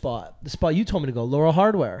your spot, the spot you told me to go, Laurel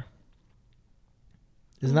Hardware.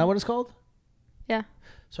 Isn't that what it's called? Yeah.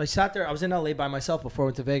 So I sat there. I was in LA by myself before I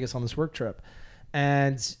went to Vegas on this work trip.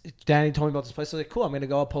 And Danny told me about this place. I was like, cool, I'm going to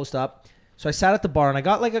go. I'll post up. So I sat at the bar, and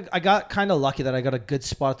I got kind of lucky that I got a good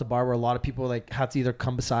spot at the bar where a lot of people like had to either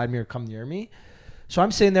come beside me or come near me. So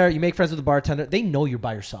I'm sitting there. You make friends with the bartender. They know you're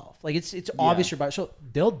by yourself. Like it's obvious you're by yourself. So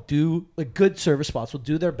they'll do like good service spots. Will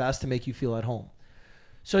do their best to make you feel at home.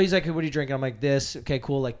 So he's like, hey, what are you drinking? I'm like, this. Okay,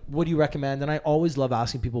 cool. Like, what do you recommend? And I always love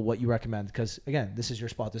asking people what you recommend because, again, this is your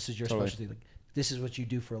spot. This is your specialty. Like, this is what you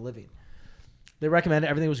do for a living. They recommended.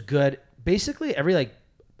 Everything was good. Basically, every, like,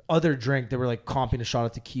 other drink, they were, like, comping a shot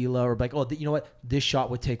of tequila or, like, oh, you know what? This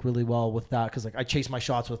shot would take really well with that because, like, I chase my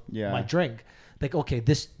shots with my drink. Like, okay,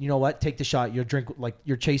 this, you know what? Take the shot. Your drink, like,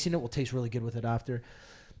 you're chasing it will taste really good with it after.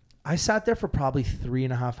 I sat there for probably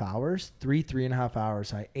 3.5 hours. 3.5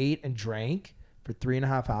 hours. I ate and drank for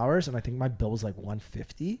 3.5 hours, and I think my bill was like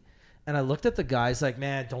 $150. And I looked at the guys like,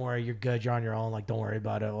 man, don't worry, you're good, you're on your own, like don't worry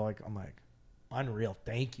about it. Like I'm like, unreal,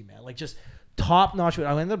 thank you, man. Like just top notch.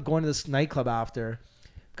 I ended up going to this nightclub after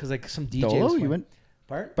because like some DJ. Dolo, you went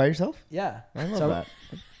by yourself? Yeah, I love that.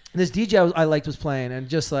 This DJ I liked was playing, and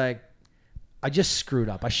just like I just screwed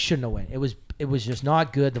up. I shouldn't have went. It was just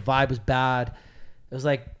not good. The vibe was bad. It was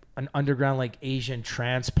like an underground like Asian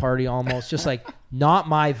trance party almost, just like not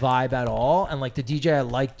my vibe at all. And like the DJ I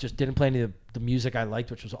liked just didn't play any of the music I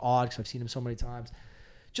liked, which was odd because I've seen him so many times.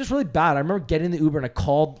 Just really bad. I remember getting in the Uber and I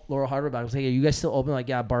called Laurel Hardware back. I was like, hey, are you guys still open? Like,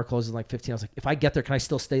 yeah, bar closes in like 15. I was like, if I get there, can I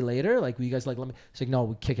still stay later? Like, will you guys like let me? It's like, no,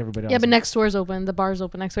 we kick everybody out. Yeah, but next door's open. The bar's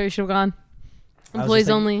open next door. You should have gone. Employees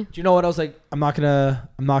like, only. Do you know what? I was like, I'm not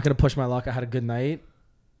gonna push my luck. I had a good night.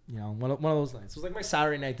 You know, one of those nights. It was like my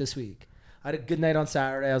Saturday night this week. I had a good night on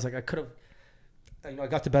Saturday. I was like, I could have. You know, I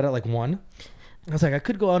got to bed at like 1. I was like, I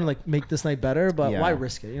could go out and like make this night better, but why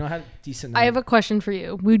risk it? You know, I had a decent night. I have a question for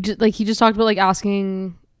you. He just talked about like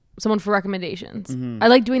asking someone for recommendations. Mm-hmm. I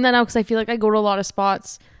like doing that now because I feel like I go to a lot of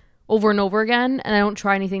spots over and over again, and I don't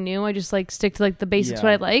try anything new. I just like stick to like the basics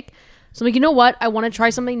what I like. So I'm like, you know what? I want to try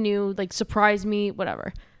something new, like surprise me,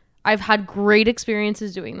 whatever. I've had great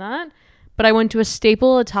experiences doing that, but I went to a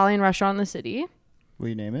staple Italian restaurant in the city. Will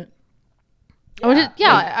you name it? I went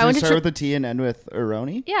to start with a T and end with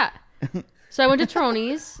Aroni? Yeah. So I went to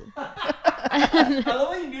Troni's. I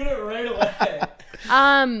love you knew it right away.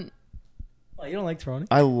 Oh, you don't like Troni?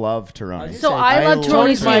 I love Tironi. So I love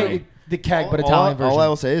Troni's too. The keg, but Italian version. All I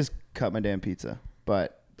will say is cut my damn pizza,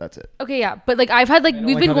 but that's it. Okay, yeah, but like I've had like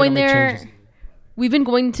we've been going there. We've been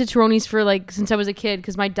going to Tironi's for like since I was a kid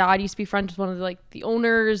because my dad used to be friends with one of the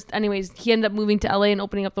owners. Anyways, he ended up moving to LA and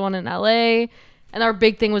opening up the one in LA. And our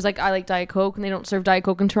big thing was like I like Diet Coke, and they don't serve Diet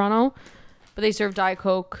Coke in Toronto, but they serve Diet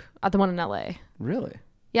Coke at the one in LA. Really?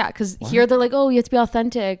 Yeah, because here they're like, oh, you have to be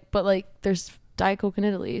authentic, but like there's Diet Coke in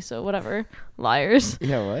Italy, so whatever. Liars.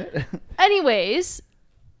 Yeah, what? Anyways,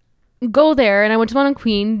 go there, and I went to one on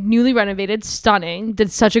Queen, newly renovated, stunning.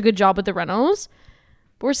 Did such a good job with the renos.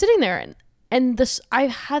 But we're sitting there, and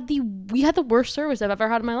we had the worst service I've ever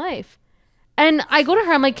had in my life. And I go to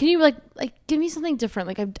her, I'm like, can you like give me something different?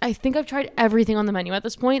 Like I think I've tried everything on the menu at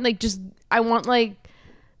this point. Like just I want like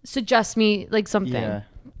suggest me like something. Yeah.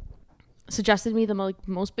 Suggested me the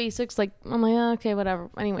most basics. Like I'm like, okay, whatever.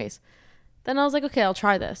 Anyways, then I was like, okay, I'll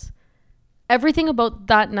try this. Everything about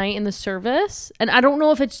that night in the service, and I don't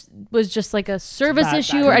know if it was just like a service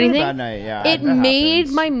issue or anything. Bad night, yeah, it made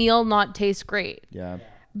my meal not taste great. Yeah.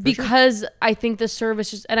 Because I think the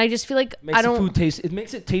service just, and I just feel like it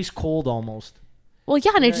makes it taste cold almost. Well,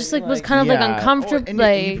 yeah, and it just like was kind of like uncomfortable.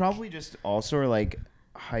 And you probably just also are like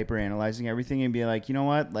hyper analyzing everything and be like, you know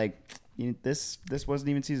what, like this wasn't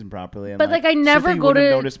even seasoned properly. And but like I never go to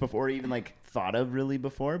notice before, or even like thought of really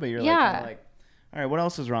before. But you're like, all right, what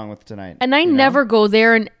else is wrong with tonight? And I never go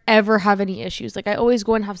there and ever have any issues. Like I always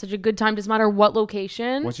go and have such a good time, doesn't matter what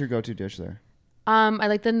location. What's your go-to dish there? I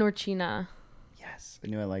like the norcina. Yes, I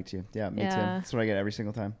knew I liked you. Yeah, me too. Yeah. That's what I get every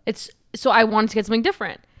single time. So I wanted to get something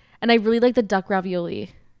different, and I really like the duck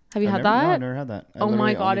ravioli. Have you had that? No, I've never had that. Oh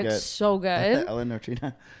my god, it's so good. Ellen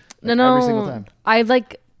Nortrina. No. Every single time. I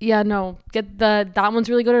like. Yeah, no. Get that one's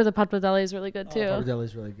really good, or the pappardelle is really good too. Pappardelle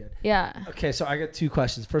is really good. Yeah. Okay, so I got 2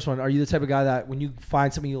 questions. First one, are you the type of guy that when you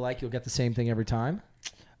find something you like, you'll get the same thing every time?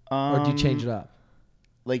 Or do you change it up?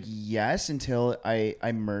 Like, yes, until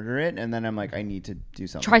I murder it, and then I'm like, I need to do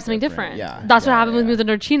something. Try something different. Yeah. That's what happened with me with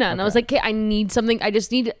the Norcina. And I was Okay. like, okay, I need something. I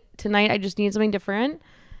just need something different.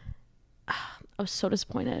 I was so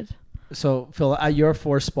disappointed. So, Phil, at your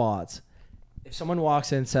 4 spots, if someone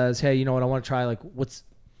walks in and says, hey, you know what, I want to try, like,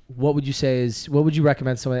 what would you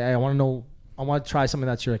recommend somebody? I want to try something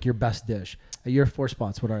that's your best dish. At your 4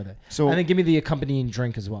 spots, what are they? So, and then give me the accompanying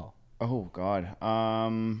drink as well. Oh God,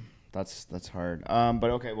 that's hard. But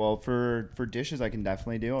okay, well for dishes I can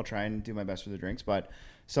definitely do. I'll try and do my best for the drinks. But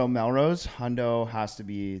so Melrose Hundo has to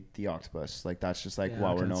be the octopus. Like that's just like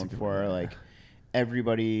what we're known for. Like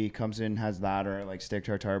everybody comes in has that or like steak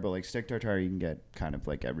tartare. But like steak tartare you can get kind of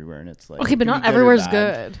like everywhere, and it's like okay, but not everywhere's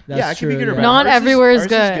good. Yeah, it can be good or bad. Not everywhere is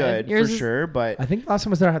good. Good Yours for sure. But I think last time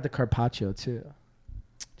I was there, I had the carpaccio too.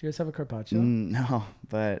 Do you guys have a carpaccio? No,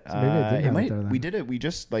 but So maybe I didn't have it there then. We did it. We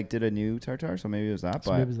just like did a new tartare, so maybe it was that.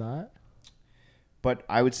 So maybe it was that. But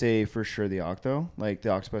I would say for sure the octo. Like the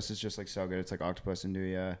octopus is just like so good. It's like octopus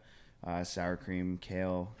andouille, sour cream,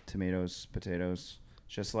 kale, tomatoes, potatoes.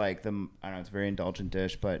 Just like I don't know. It's a very indulgent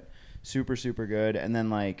dish, but super super good. And then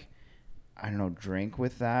like I don't know, drink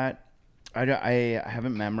with that. I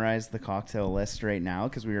haven't memorized the cocktail list right now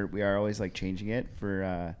because we are always like changing it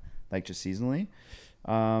for like just seasonally.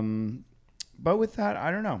 But with that, I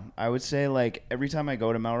don't know. I would say like every time I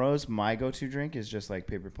go to Melrose, my go-to drink is just like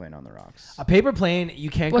paper plane on the rocks. A paper plane, you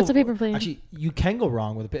can't. What's a paper plane? Actually, you can go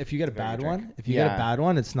wrong with it if you get a Very bad drink. one. If you get a bad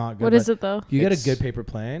one, it's not good. What is it though? If you get a good paper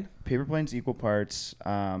plane, Paper plane's equal parts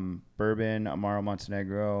bourbon, Amaro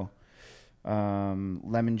Montenegro,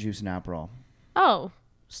 lemon juice, and Aperol. Oh,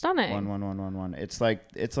 stunning. One. It's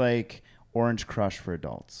like orange crush for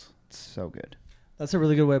adults. It's so good. that's a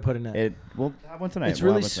really good way of putting it. We'll have one tonight. It's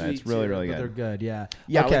We'll really have one tonight. sweet. It's really too, really but good. They're good. Yeah.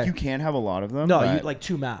 Yeah, Okay. like you can have a lot of them. No, but you like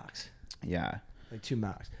 2 max. yeah. Like 2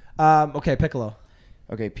 max. Okay, Piccolo.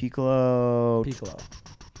 Okay, Piccolo.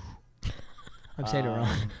 I'm saying it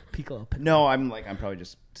wrong. Piccolo. No, I'm probably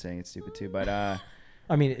just saying it's stupid too, but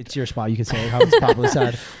I mean, it's your spot. You can say it how it's probably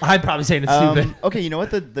said. I'm probably saying it's stupid. Okay, you know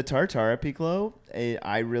what? The tartare at Piccolo,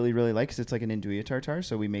 I really really like because it's like an andouille tartare.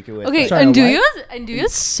 So we make it with Okay, Sorry, andouille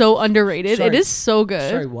is so underrated. Sorry. It is so good.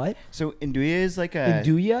 Sorry, what? So andouille is like a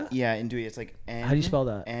Andouille? Yeah, andouille. It's like N. How do you spell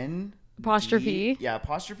that? N Apostrophe. Yeah,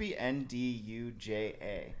 apostrophe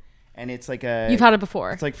NDUJA, and it's like a. You've had it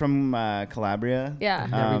before. It's like from Calabria. Yeah.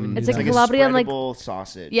 Never even It's knew like that. a Calabria and like spreadable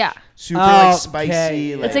sausage. Yeah. Super like spicy.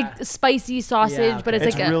 Okay. Like, it's like spicy sausage, Yeah, but it's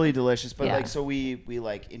it's like really delicious. But Yeah. like so we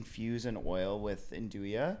like infuse an oil with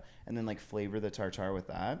andouille and then like flavor the tartare with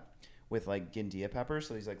that with like guindilla peppers.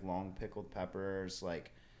 So these like long pickled peppers,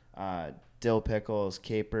 like dill pickles,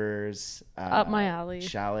 capers, Up my alley.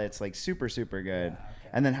 shallots, like super super good.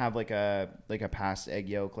 And then have like a passed egg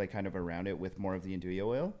yolk like kind of around it with more of the andouille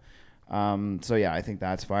oil. So yeah, I think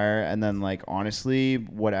that's fire. And then like honestly,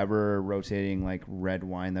 whatever rotating like red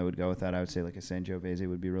wine that would go with that, I would say like a Sangiovese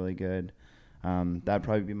would be really good. That'd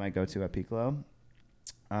probably be my go-to at Piccolo.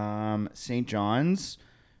 St. John's,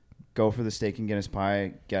 go for the steak and Guinness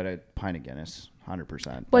pie. Get a pint of Guinness,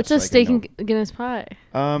 100%. what's That's a like steak no- and Guinness pie?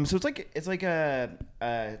 So it's like a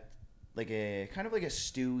kind of like a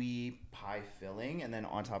stewy pie filling, and then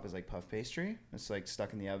on top is like puff pastry. It's like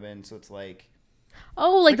stuck in the oven, so it's like.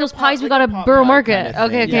 Oh, like those a pies pot- we like got a at pot Borough pie Market. kind of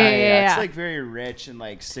Okay, thing. yeah. It's like very rich and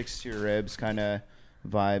like sticks to your ribs kind of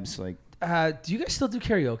vibes. Like, Do you guys still do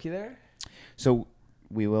karaoke there? so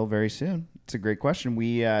we will very soon. It's a great question.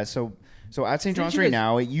 We so at St. John's you right guys-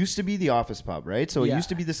 now, it used to be the Office Pub, right? So Yeah. it used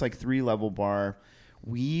to be this like 3-level bar.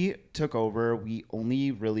 We took over. We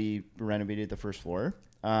only really renovated the first floor.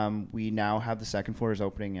 We now have the second floor is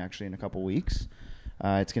opening actually in a couple weeks.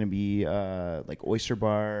 It's going to be like oyster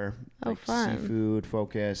bar, like fun. seafood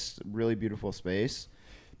focused, really beautiful space.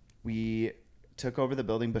 We took over the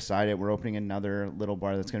building beside it. We're opening another little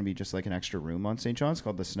bar that's going to be just like an extra room on St. John's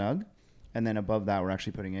called The Snug. And then above that, we're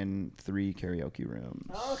actually putting in 3 karaoke rooms.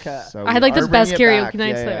 Okay. So I had we like the are best bringing it karaoke back.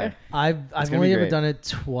 nights Yeah, there. I've gonna only be ever great. done it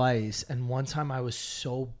twice, and one time I was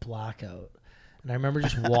so blackout, and I remember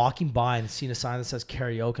just walking by and seeing a sign that says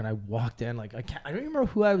karaoke, and I walked in like I don't even remember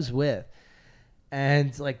who I was with,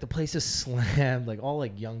 and like the place is slammed, like all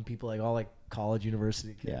like young people, like all like college,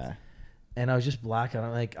 university kids. Yeah. And I was just blackout.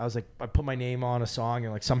 I put my name on a song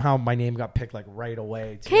and like somehow my name got picked like right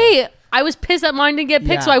away. Okay, I was pissed that mine didn't get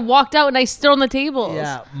picked, so I walked out and I stood on the tables.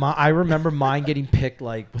 Yeah, I remember mine getting picked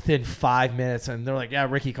like within 5 minutes, and they're like, "Yeah,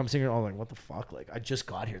 Ricky, come sing." I was like, "What the fuck?" Like, I just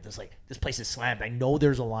got here. This place is slammed. I know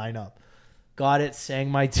there's a lineup. Got it,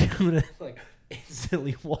 sang my tune, and like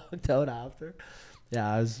instantly walked out after.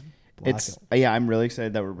 Yeah, I was. I'm really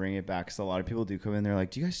excited that we're bringing it back because a lot of people do come in. They're like,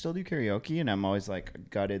 "Do you guys still do karaoke?" And I'm always like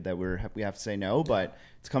gutted that we have to say no, but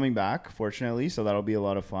it's coming back, fortunately, so that'll be a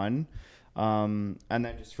lot of fun. And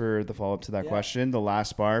then just for the follow up to that question, the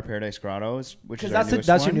last bar, Paradise Grottos, which is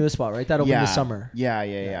that's your newest spot, right? That opened this summer.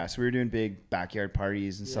 Yeah. So we were doing big backyard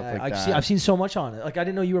parties and stuff like that. I've seen so much on it. Like I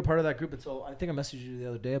didn't know you were part of that group until I think I messaged you the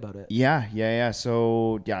other day about it. Yeah.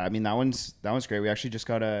 So I mean that one's great. We actually just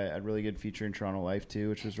got a really good feature in Toronto Life too,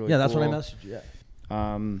 which was really cool. That's what I messaged you.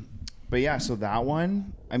 Yeah. But yeah, so that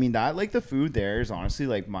one, I mean that like the food there is honestly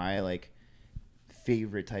like my like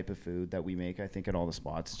favorite type of food that we make. I think at all the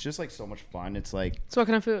spots, it's just like so much fun. It's like, so what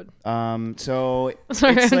kind of food? So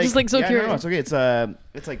sorry, it's I'm just like so curious. No, it's okay.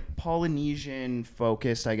 It's like Polynesian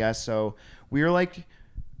focused, I guess. So we were like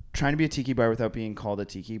trying to be a tiki bar without being called a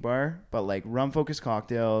tiki bar, but like rum focused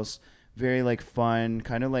cocktails, very like fun,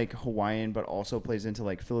 kind of like Hawaiian, but also plays into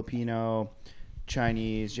like Filipino,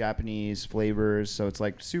 Chinese, Japanese flavors. So it's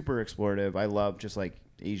like super explorative. I love just like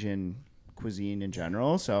Asian cuisine in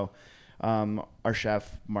general. So our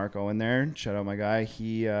chef Mark Owen there, shout out my guy,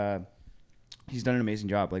 he's done an amazing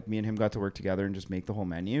job. Like me and him got to work together and just make the whole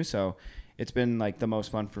menu, so it's been like the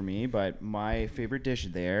most fun for me. But my favorite dish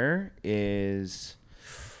there is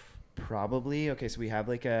probably, okay, so we have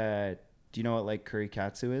like do you know what like curry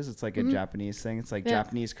katsu is? It's like a Japanese thing. It's like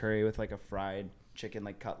Japanese curry with like a fried chicken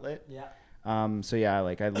like cutlet. So yeah,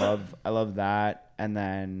 like I love that. And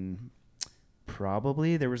then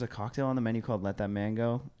probably there was a cocktail on the menu called Let That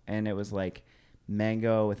Mango, and it was like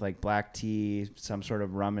mango with like black tea, some sort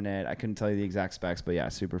of rum in it. I couldn't tell you the exact specs, but yeah,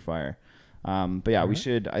 super fire. But yeah, we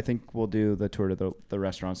should. I think we'll do the tour to the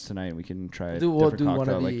restaurants tonight. We can try we'll do one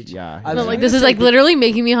of each. Yeah, I know, like this is like literally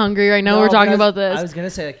making me hungry right now. We're talking about this. I was gonna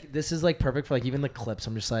say like, this is like perfect for like even the clips.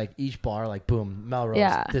 I'm just like each bar like boom, Melrose.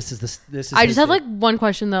 Yeah. This is. I just have like one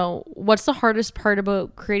question though. What's the hardest part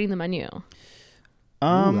about creating the menu?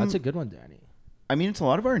 That's a good one, Danny. I mean, it's a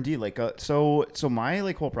lot of R&D. Like, so my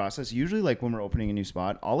like whole process, usually like when we're opening a new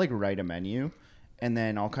spot, I'll like write a menu and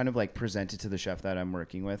then I'll kind of like present it to the chef that I'm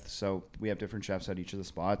working with. So we have different chefs at each of the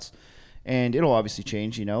spots, and it'll obviously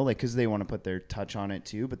change, you know, like, cause they want to put their touch on it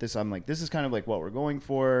too. But I'm like, this is kind of like what we're going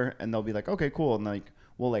for. And they'll be like, okay, cool. And like,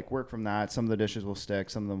 we'll like work from that. Some of the dishes will stick,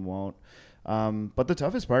 some of them won't. But the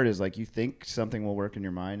toughest part is like you think something will work in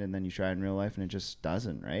your mind and then you try it in real life and it just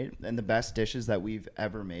doesn't, right? And the best dishes that we've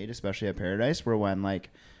ever made, especially at Paradise, were when like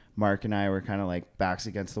Mark and I were kind of like backs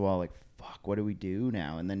against the wall, like, fuck, what do we do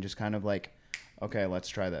now? And then just kind of like, okay, let's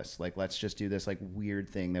try this. Like, let's just do this like weird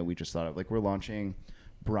thing that we just thought of. Like, we're launching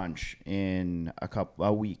brunch in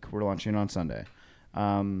a week. We're launching on Sunday.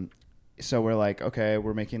 So we're like, okay,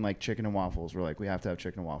 we're making like chicken and waffles. We're like, we have to have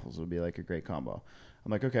chicken and waffles. It would be like a great combo.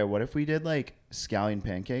 I'm like, okay, what if we did like scallion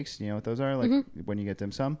pancakes? You know what those are? Like when you get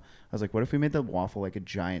dim sum? I was like, what if we made the waffle like a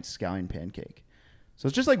giant scallion pancake? So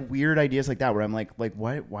it's just like weird ideas like that where I'm like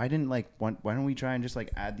why don't we try and just like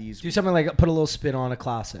add these? Do something like put a little spin on a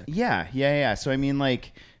classic. Yeah. So I mean,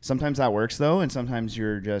 like sometimes that works though, and sometimes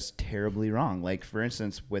you're just terribly wrong. Like for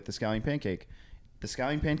instance, with the scallion pancake, the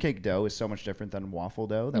scallion pancake dough is so much different than waffle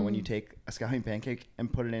dough that when you take a scallion pancake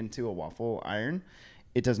and put it into a waffle iron,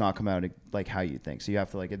 it does not come out like how you think. So you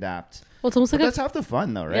have to like adapt. Well, it's almost like that's half the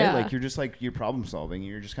fun though, right? Yeah. Like you're just like you're problem solving.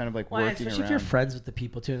 You're just kind of like working especially around. if you're friends with the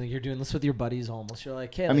people too. Like you're doing this with your buddies almost. You're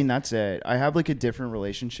like, hey. I mean, that's it. I have like a different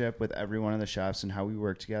relationship with every one of the chefs and how we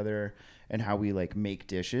work together and how we like make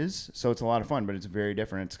dishes. So it's a lot of fun, but it's very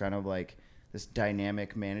different. It's kind of like this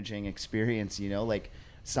dynamic managing experience, you know, like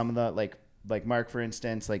some of the like Mark, for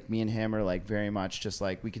instance, like me and him are like very much just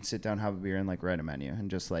like we can sit down, have a beer and like write a menu and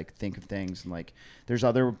just like think of things. And like there's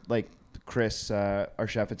other like Chris, our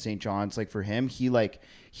chef at St. John's, like for him,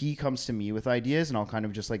 he comes to me with ideas and I'll kind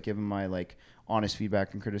of just like give him my like honest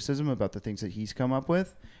feedback and criticism about the things that he's come up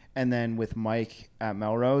with. And then with Mike at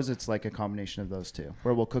Melrose, it's like a combination of those two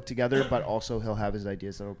where we'll cook together, but also he'll have his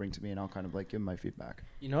ideas that he'll bring to me and I'll kind of like give him my feedback.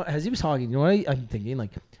 You know, as he was talking, you know what I'm thinking?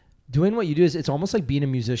 Like doing what you do is it's almost like being a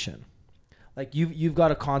musician. Like you've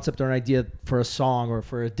got a concept or an idea for a song or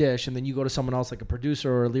for a dish, and then you go to someone else like a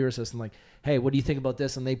producer or a lyricist and like, hey, what do you think about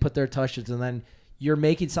this? And they put their touches, and then you're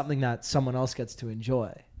making something that someone else gets to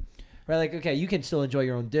enjoy. Right? Like, okay, you can still enjoy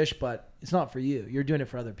your own dish, but it's not for you. You're doing it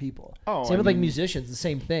for other people. Same with like musicians, the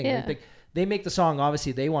same thing. Yeah. Like they make the song,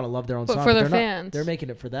 obviously they want to love their own song. For their they're fans. They're making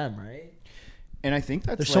it for them, right? And I think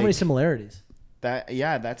that's there's so many similarities.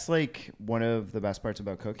 That's like one of the best parts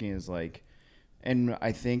about cooking is like, and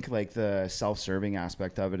I think like the self-serving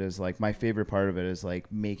aspect of it is like my favorite part of it is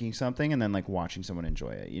like making something and then like watching someone enjoy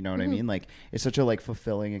it. You know what I mean? Like it's such a like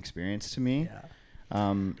fulfilling experience to me.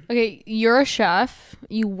 Yeah. Okay, you're a chef.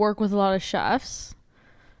 You work with a lot of chefs.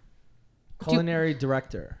 Culinary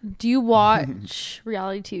director. Do you watch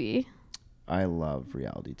reality TV? I love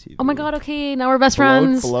reality TV. Oh my god! Okay, now we're best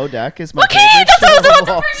friends. Below Deck is my Okay, favorite that's what I was show about of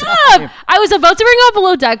to all bring time. up. I was about to bring up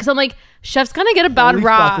Below Deck because I'm like, chefs kind of get a bad Holy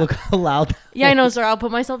rap. fuck, look how loud. Yeah, I know. Sorry, I'll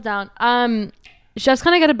put myself down. Chefs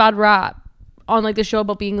kind of get a bad rap on like the show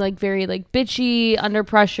about being like very like bitchy, under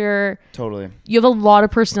pressure. Totally. You have a lot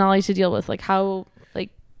of personalities to deal with. Like how like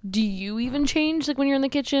do you even change like when you're in the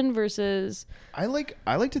kitchen versus? I like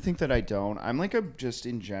to think that I don't. I'm like just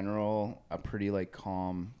in general a pretty like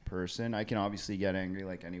calm person. I can obviously get angry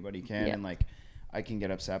like anybody can, and like I can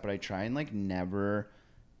get upset, but I try and like never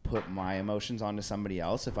put my emotions onto somebody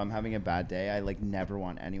else. If I'm having a bad day, I like never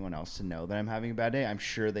want anyone else to know that I'm having a bad day. I'm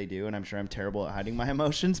sure they do, and I'm sure I'm terrible at hiding my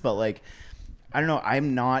emotions, but like I don't know,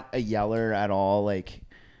 I'm not a yeller at all. Like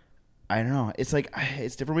I don't know. It's like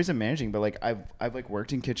it's different ways of managing, but like I've like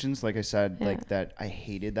worked in kitchens, like I said, like that I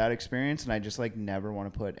hated that experience, and I just like never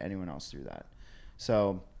want to put anyone else through that.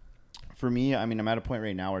 So for me, I mean, I'm at a point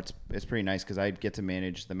right now where it's pretty nice because I get to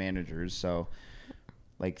manage the managers. So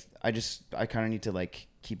like I kind of need to like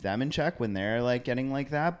keep them in check when they're like getting like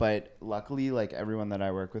that. But luckily, like everyone that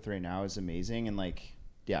I work with right now is amazing, and like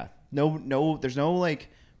no, there's no like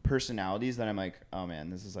personalities that I'm like, oh man,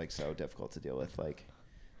 this is like so difficult to deal with. Like.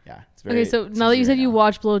 Yeah. It's very, okay, so now that you said you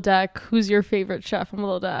watch Below Deck, who's your favorite chef on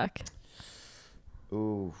Below Deck?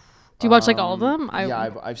 Ooh. Do you watch like all of them?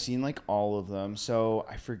 I've seen like all of them. So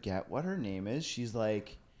I forget what her name is. She's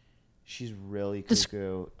really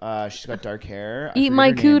cuckoo. She's got dark hair. Eat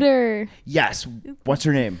My Cooter. Yes. What's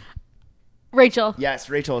her name? Rachel. Yes,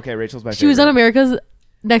 Rachel. Okay, Rachel's my favorite. She was on America's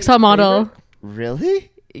Next Top Model. Really?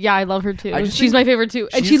 Yeah, I love her too. She's my favorite too.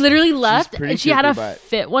 And she literally left, and she had a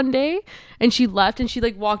fit one day, and she left, and she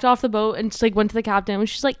like walked off the boat and just like went to the captain, and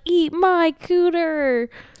she's like, "Eat my cooter."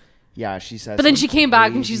 Yeah, she says. But then she came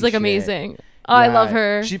back, and she's like amazing. Oh, I love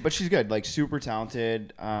her. But she's good, like super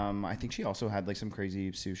talented. I think she also had like some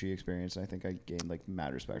crazy sushi experience. And I think I gained like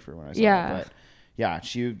mad respect for her when I saw her. But yeah,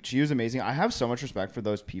 she was amazing. I have so much respect for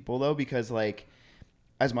those people though, because like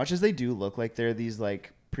as much as they do look like they're these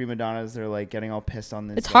like prima donnas, they're like getting all pissed on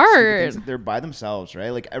this. It's hard. They're by themselves,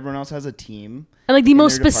 right? Like everyone else has a team, and like the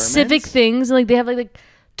most specific things. And like they have like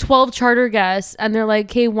 12 charter guests, and they're like,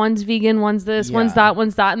 "Hey, one's vegan, one's this, one's that,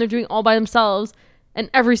 and they're doing all by themselves, and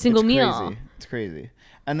every single meal. It's crazy.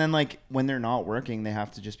 And then like when they're not working, they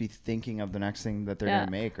have to just be thinking of the next thing that they're gonna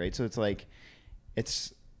make, right? So it's like,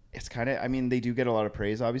 it's kind of. I mean, they do get a lot of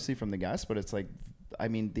praise, obviously, from the guests, but it's like, I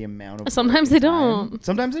mean, the amount of sometimes they don't.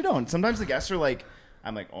 Sometimes they don't. Sometimes the guests are like.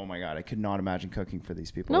 I'm like, oh my God, I could not imagine cooking for these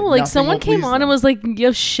people. No, like someone came on and was like, you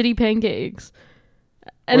have shitty pancakes.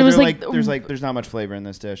 And or it was like there's not much flavor in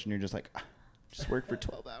this dish. And you're just like, just work for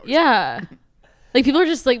 12 hours. Yeah. Like people are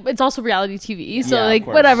just like, it's also reality TV. So like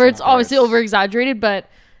whatever, it's obviously over exaggerated. But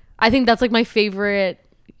I think that's like my favorite,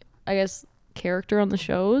 I guess, character on the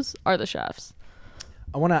shows are the chefs.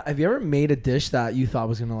 Have you ever made a dish that you thought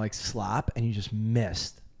was going to like slap and you just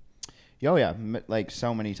missed? Oh yeah, like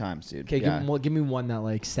so many times, dude. Okay, give me one that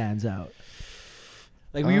like stands out.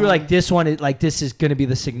 Like we were like, this one, this is gonna be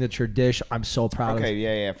the signature dish. I'm so proud of. Okay,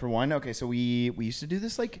 yeah. For one, okay, so we used to do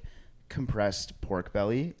this like compressed pork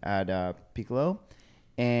belly at Piccolo,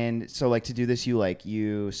 and so like to do this,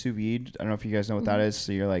 you sous vide. I don't know if you guys know what that is.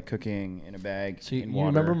 So you're like cooking in a bag. So in you water.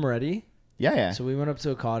 remember Moretti? Yeah. So we went up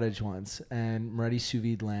to a cottage once, and Moretti sous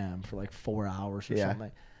vide lamb for like 4 hours or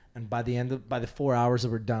something. And by the 4 hours that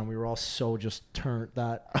were done, we were all so just turned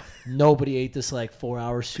that nobody ate this like 4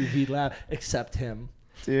 hour sous vide lamb except him.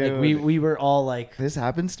 Dude, like we were all like, this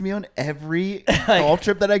happens to me on every golf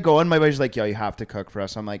trip that I go on. My buddy's like, yo, you have to cook for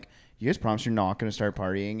us. I'm like, you guys promise you're not going to start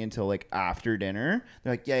partying until like after dinner?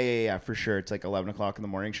 They're like, yeah, for sure. It's like 11 o'clock in the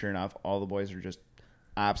morning. Sure enough, all the boys are just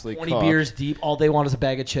absolutely 20 cooked. beers deep. All they want is a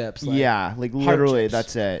bag of chips. Like, yeah, like literally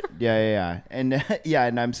that's it. Yeah. And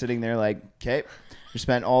and I'm sitting there like, okay. We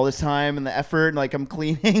spent all this time and the effort, and like I'm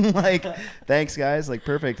cleaning, like thanks guys, like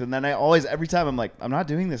perfect. And then every time I'm like, I'm not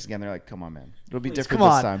doing this again. They're like, come on, man, it'll be different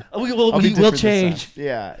this time. We'll change.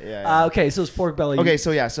 Yeah. Okay, so it's pork belly. Okay,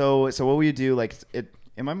 so what we would do, like it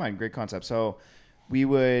in my mind, great concept. So we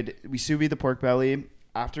sous vide the pork belly.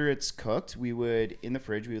 After it's cooked, we would in the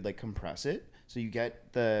fridge we would like compress it. So you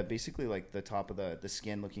get basically like the top of the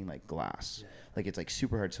skin looking like glass, like it's like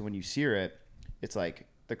super hard. So when you sear it, it's like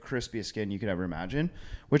the crispiest skin you could ever imagine,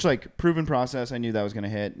 which like proven process. I knew that was going to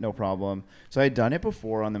hit, no problem. So I had done it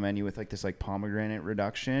before on the menu with like this like pomegranate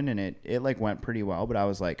reduction, and it like went pretty well, but I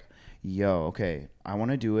was like, yo, okay, I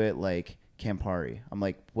want to do it like Campari. I'm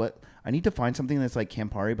like, what? I need to find something that's like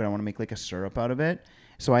Campari, but I want to make like a syrup out of it.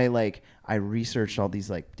 So I researched all these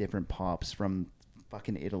like different pops from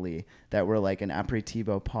fucking Italy that were like an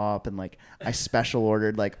aperitivo pop, and like I special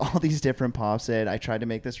ordered like all these different pops. I tried to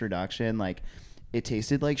make this reduction. Like it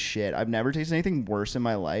tasted like shit. I've never tasted anything worse in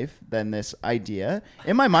my life than this idea.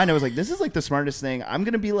 In my mind, I was like, this is like the smartest thing. I'm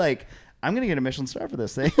gonna get a Michelin star for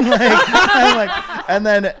this thing. and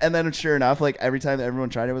then sure enough, like every time that everyone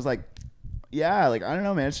tried it, was like, yeah, like I don't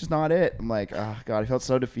know, man, it's just not it. I'm like, oh god, I felt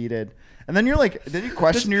so defeated. And then then you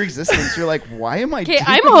question your existence. You're like, why am I doing this?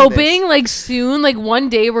 I'm hoping like soon, like one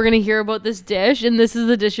day we're going to hear about this dish, and this is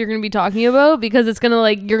the dish you're going to be talking about, because it's going to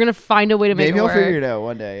like, you're going to find a way to make it work. Maybe I'll figure it out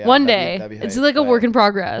one day. Yeah, one day. That'd be it's hype, like a work in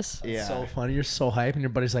progress. It's so funny. You're so hype, and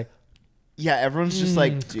your buddy's like, yeah, everyone's just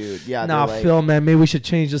like, dude, yeah. Nah, like, Phil, man, maybe we should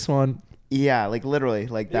change this one. Yeah, like literally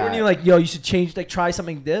like that. When you're like, yo, you should change, like try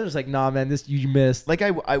something this. It's like, nah, man, this you missed. Like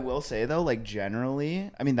I will say though, like generally,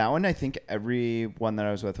 I mean that one, I think everyone that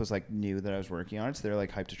I was with was like knew that I was working on it, so they're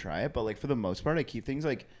like hyped to try it. But like for the most part, I keep things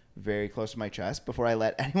like very close to my chest before I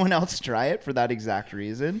let anyone else try it for that exact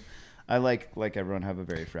reason. I like everyone have a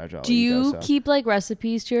very fragile Do ego, you so. keep like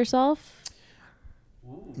recipes to yourself?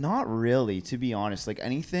 Not really, to be honest. Like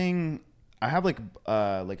anything, I have like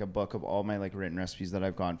a book of all my like written recipes that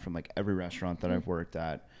I've gotten from like every restaurant that I've worked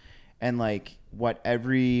at, and like what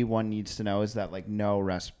everyone needs to know is that like no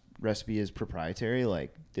recipe is proprietary.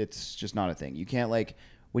 Like it's just not a thing. You can't like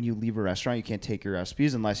when you leave a restaurant, you can't take your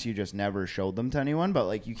recipes unless you just never showed them to anyone. But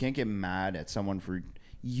like you can't get mad at someone for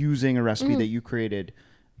using a recipe that you created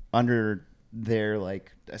under their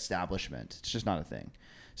like establishment. It's just not a thing.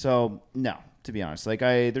 So no, to be honest, like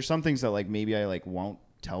there's some things that like maybe I like won't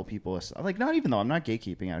tell people, like not even though I'm not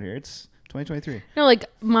gatekeeping out here. It's 2023. No, like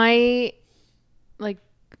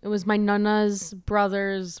it was my nana's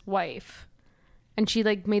brother's wife, and she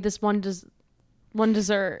like made this one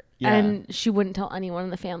dessert, and she wouldn't tell anyone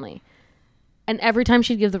in the family. And every time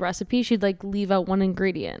she'd give the recipe, she'd like leave out one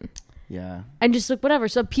ingredient. Yeah. And just like whatever.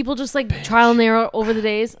 So people just like trial and error over the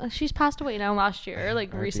days. She's passed away now last year,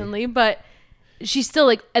 like recently, but she's still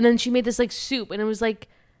like. And then she made this like soup, and it was like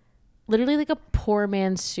literally like a poor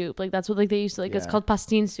man's soup. Like that's what like they used to like. It's called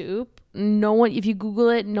pastine soup. No one, if you Google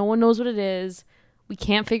it, no one knows what it is. We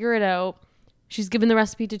can't figure it out. She's given the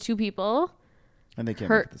recipe to 2 people, and they can't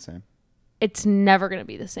make it the same. It's never gonna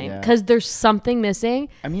be the same because there's something missing.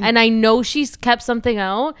 I mean, and I know she's kept something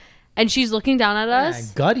out, and she's looking down at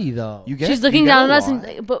us. Gutty though. She's looking down at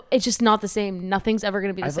us, but it's just not the same. Nothing's ever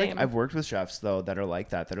gonna be the same. I've worked with chefs though that are like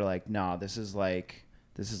that. That are like, nah, this is like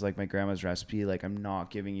my grandma's recipe. Like, I'm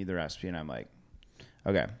not giving you the recipe. And I'm like,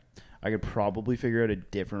 okay, I could probably figure out a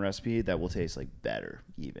different recipe that will taste like better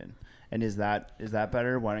even. And is that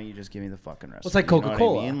better? Why don't you just give me the fucking recipe? Well, it's like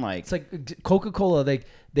Coca-Cola. You know what I mean? It's like Coca-Cola.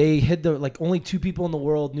 They hid the, like only 2 people in the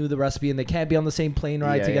world knew the recipe, and they can't be on the same plane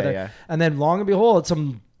ride together. Yeah. And then long and behold,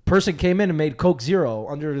 some person came in and made Coke Zero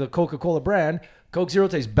under the Coca-Cola brand. Coke Zero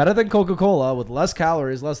tastes better than Coca-Cola with less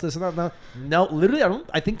calories, less this and that. No, literally,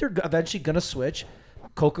 I think they're eventually gonna switch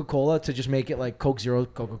Coca-Cola to just make it like Coke Zero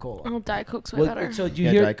Coca-Cola. Oh, Diet Coke's way better. So do you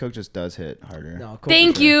hear? Diet Coke just does hit harder. No, Coke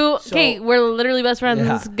Thank you. Okay, we're literally best friends.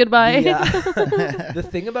 Yeah. Goodbye. The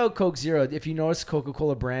thing about Coke Zero, if you notice,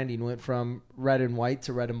 Coca-Cola branding went from red and white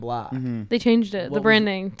to red and black. Mm-hmm. They changed it, the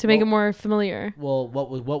branding, to make it more familiar. Well,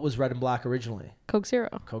 what was red and black originally? Coke Zero.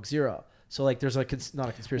 Coke Zero. So like, there's like not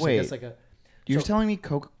a conspiracy. Wait, I guess like a. You're telling me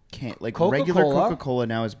Coke can't like Coca-Cola, regular Coca-Cola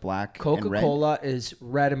now is black Coca-Cola and red? is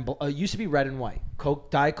red and it used to be red and white.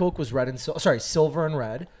 Diet Coke was red and silver and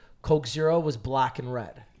red. Coke Zero was black and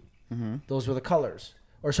red. Mm-hmm. Those were the colors.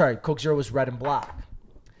 Coke Zero was red and black.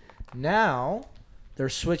 Now they're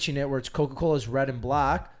switching it where it's Coca-Cola is red and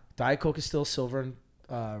black. Diet Coke is still silver and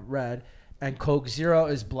red, and Coke Zero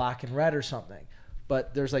is black and red or something.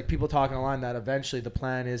 But there's like people talking online that eventually the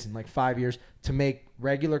plan is in like 5 years to make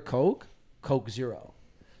regular Coke Zero.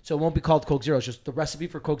 So it won't be called Coke Zero. It's just the recipe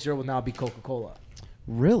for Coke Zero will now be Coca-Cola.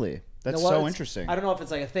 Really? That's so interesting. I don't know if it's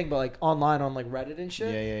like a thing, but like online on like Reddit and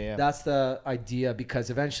shit. Yeah. That's the idea, because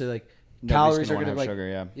eventually like Nobody's calories are gonna have like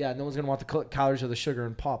sugar. Yeah. No one's gonna want the calories of the sugar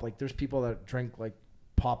and pop. Like there's people that drink like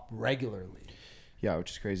pop regularly. Yeah, which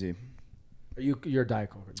is crazy. You're a Diet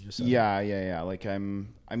Coke. You just said yeah. Like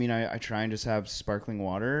I try and just have sparkling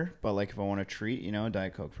water, but like if I want a treat,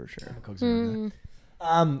 Diet Coke for sure. Coke Zero.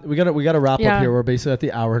 We gotta wrap up here. We're basically at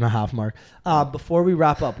the hour and a half mark. Before we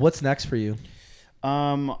wrap up, what's next for you?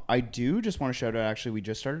 I do just want to shout out, actually, we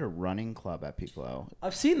just started a running club at Piccolo.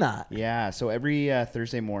 I've seen that. Yeah, so every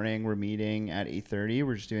Thursday morning we're meeting at 8:30.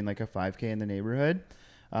 We're just doing like a 5K in the neighborhood,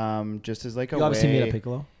 just as like a You obviously way. meet at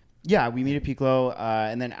Piccolo. Yeah, we meet at Piccolo,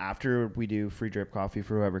 and then after we do free drip coffee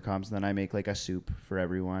for whoever comes, and then I make like a soup for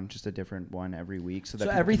everyone, just a different one every week. So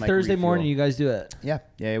every Thursday morning you guys do it.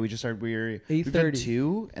 Yeah. We just started. We've done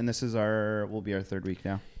 2, and this is will be our 3rd week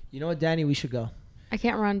now. You know what, Danny? We should go. I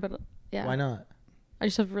can't run, but yeah. Why not? I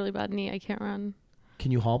just have a really bad knee. I can't run.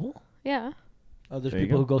 Can you hobble? Yeah. Oh, there's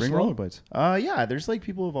people who go Bring slow. rollerblades. Yeah, there's like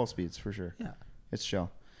people of all speeds for sure. Yeah, it's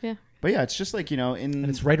chill. Yeah. But yeah, it's just like, and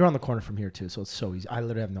it's right around the corner from here too, so it's so easy. I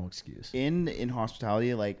literally have no excuse. In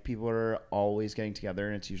hospitality, like people are always getting together,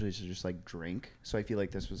 and it's usually to just like drink. So I feel like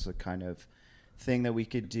this was a kind of thing that we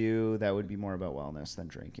could do that would be more about wellness than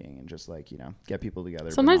drinking, and just like get people together.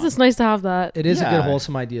 Sometimes it's nice to have that. It is a good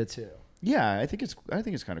wholesome idea too. Yeah, I think it's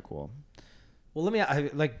kind of cool. Well,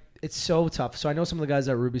 it's so tough. So I know some of the guys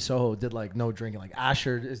at Ruby Soho did like no drinking. Like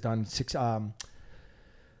Asher has done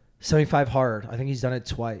 75 hard. I think he's done it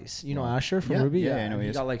twice. You know Asher from Ruby? Yeah, I know he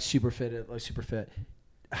got like super fit.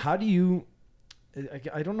 How do you?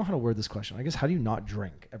 I don't know how to word this question. I guess how do you not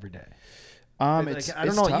drink every day? I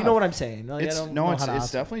don't know. Tough. You know what I'm saying? Like,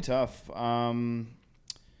 it's definitely tough.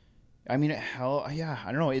 I mean, hell, yeah.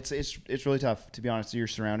 I don't know. It's really tough, to be honest. You're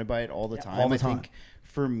surrounded by it all the time. I think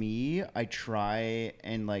for me, I try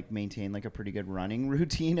and like maintain like a pretty good running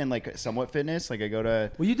routine and like somewhat fitness. Like I go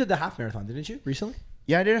to. Well, you did the half marathon, didn't you? Recently.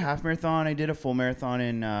 Yeah, I did a half marathon. I did a full marathon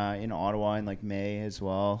in Ottawa in like May as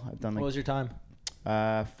well. I've done like. What was your time?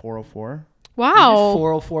 4:04. Wow.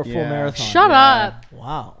 4:04 full marathon. Shut up.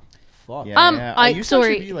 Wow. Fuck. Yeah. I used to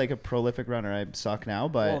be like a prolific runner. I suck now,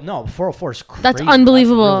 but no, 4:04 is crazy. That's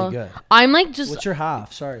unbelievable. That's really good. I'm like just. What's your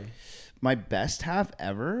half? Sorry. My best half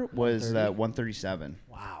ever was 1:37.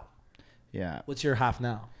 Wow. Yeah. What's your half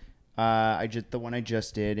now? The one I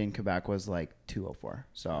just did in Quebec was like 2:04.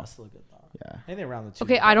 So that's still good though. Yeah. Anything around the 2.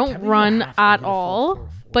 Okay, I don't run at all,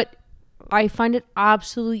 but I find it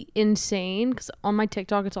absolutely insane because on my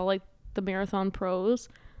TikTok it's all like the marathon pros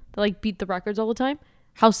that like beat the records all the time.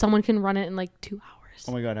 How someone can run it in like 2 hours.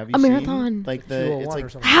 Oh my god, have you a seen marathon? Like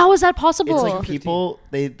it's like how is that possible? It's like people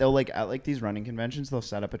they'll like at like these running conventions they'll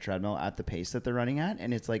set up a treadmill at the pace that they're running at,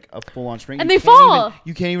 and it's like a full on sprint. And they fall.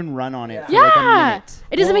 You can't even run on it. For Yeah, like a minute.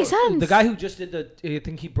 it doesn't make sense. The guy who just did I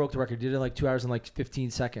think he broke the record. Did it in like 2 hours and like 15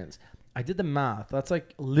 seconds. I did the math. That's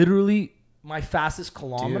like literally my fastest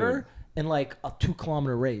kilometer. In like a 2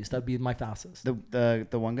 kilometer race, that'd be my fastest. The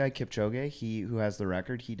one guy Kipchoge, who has the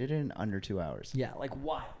record, he did it in under 2 hours. Yeah, like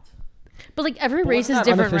wild. But like every race is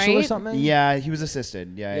different, right? Or something? Yeah, he was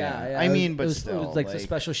assisted. Yeah. I mean, but still, it was like the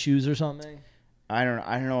special shoes or something. I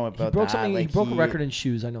don't know about he broke that. Something, like he broke a record in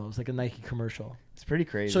shoes. I know it was like a Nike commercial. It's pretty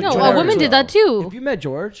crazy. So no, a woman did that too. Have you met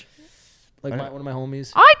George? Like one of my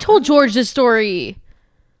homies. I told George this story.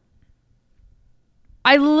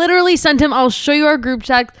 I literally sent him. I'll show you our group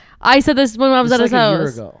chat. I said this when I was at his house. A year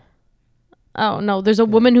ago. Oh no, there's a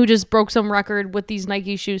woman who just broke some record with these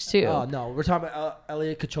Nike shoes too. Oh no, we're talking about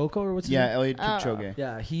Elliot Kachoko or what's his name? Elliot Kipchoge.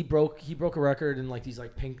 Yeah, he broke a record in like these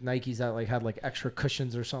like pink Nikes that like had like extra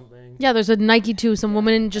cushions or something. Yeah, there's a Nike too. Some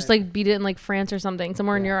woman just like beat it in like France or something,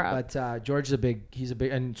 somewhere in Europe. But George is he's a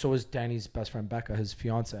big, and so is Danny's best friend Becca, his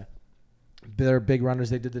fiance. They're big runners.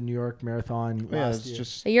 They did the New York Marathon last year.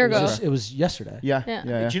 Just a year ago. It was yesterday. Yeah.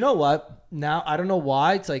 But you know what? Now I don't know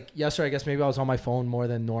why. It's like yesterday. I guess maybe I was on my phone more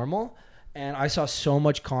than normal. And I saw so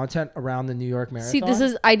much content around the New York Marathon.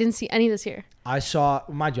 See, I didn't see any this year. I saw,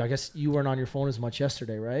 mind you, I guess you weren't on your phone as much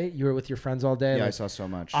yesterday, right? You were with your friends all day. Yeah, I saw so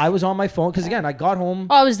much. I was on my phone because, again, I got home.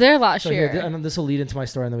 Oh, I was there last year. Here, and this will lead into my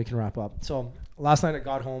story, and then we can wrap up. So last night I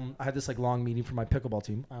got home. I had this like long meeting for my pickleball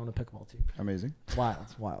team. I own a pickleball team. Amazing.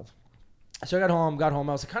 Wild. So I got home.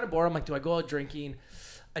 I was kind of bored. I'm like, do I go out drinking?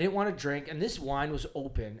 I didn't want to drink, and this wine was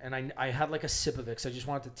open, and I had like a sip of it because I just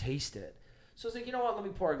wanted to taste it. So I was like, you know what? Let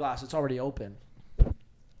me pour a glass. It's already open.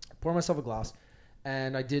 Pour myself a glass,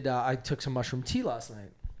 and I did. I took some mushroom tea last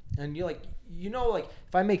night, and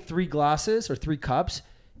if I make 3 glasses or 3 cups,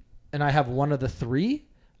 and I have one of the 3,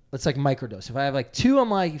 it's like microdose. If I have like 2,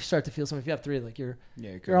 I'm like, you start to feel something. If you have 3, like you're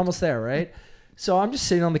almost there, right? So I'm just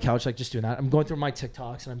sitting on the couch, like just doing that. I'm going through my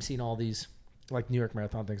TikToks, and I'm seeing all these like New York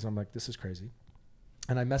Marathon things. And I'm like, this is crazy.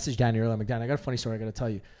 And I messaged Danny earlier. I'm like, Dan, I got a funny story I got to tell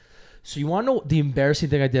you. So you want to know the embarrassing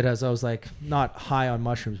thing I did as I was like not high on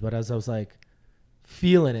mushrooms, but as I was like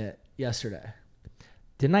feeling it yesterday?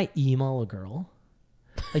 Didn't I email a girl?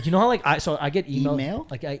 Like, you know how like I get email?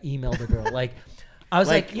 Like I emailed a girl. Like I was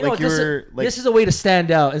like you know, this is a way to stand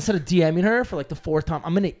out. Instead of DMing her for like the 4th time,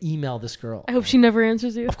 I'm gonna email this girl. I hope she never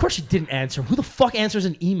answers you. Of course she didn't answer. Who the fuck answers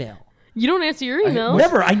an email? You don't answer your emails.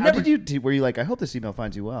 I How never. did you? Were you like, I hope this email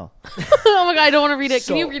finds you well? Oh my god, I don't want to read it. So,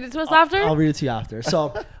 Can you read it to us after? I'll read it to you after.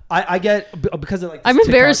 So I get because of like. I'm this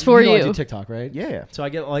embarrassed TikTok, for I you. do TikTok, right? Yeah. So I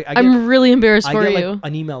get like I'm really embarrassed I for get you. like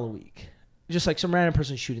an email a week, just like some random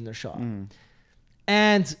person shooting their shot.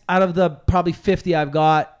 And out of the probably 50 I've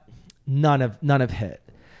got, none have hit.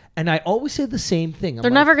 And I always say the same thing.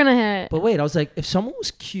 They're never gonna hit. But wait, I was like, if someone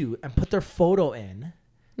was cute and put their photo in.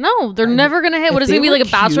 No, they're never gonna hit. What is it gonna be like a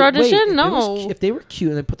bachelor audition? No. If they were cute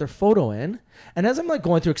and they put their photo in, and as I'm like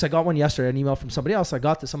going through, because I got one yesterday, an email from somebody else, I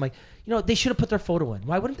got this. I'm like, they should have put their photo in.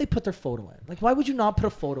 Why wouldn't they put their photo in? Like, why would you not put a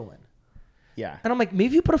photo in? Yeah. And I'm like, maybe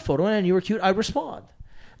if you put a photo in and you were cute, I'd respond.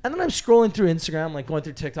 And then I'm scrolling through Instagram, like going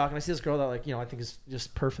through TikTok, and I see this girl that I think is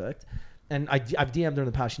just perfect. And I've DM'd her in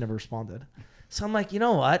the past, she never responded. So I'm like, you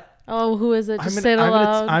know what? Oh, who is it? Just say it out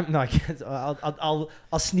loud. No, I can't.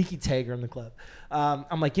 I'll sneaky tag her in the clip.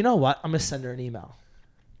 I'm like, you know what? I'm gonna send her an email.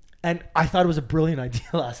 And I thought it was a brilliant idea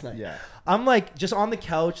last night. Yeah. I'm like just on the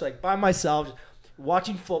couch, like by myself, just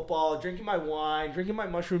watching football, drinking my wine, drinking my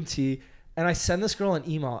mushroom tea, and I send this girl an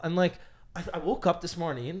email. And like, I woke up this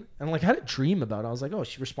morning and like I had a dream about it. I was like, oh,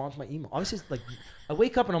 she responds to my email. Obviously, it's like I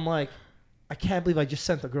wake up and I'm like, I can't believe I just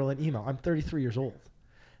sent the girl an email. I'm 33 years old.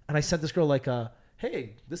 And I sent this girl like,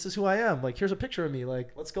 hey, this is who I am. Like, here's a picture of me. Like,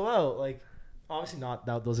 let's go out. Like, obviously not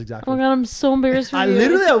those exact Oh my god, I'm so embarrassed for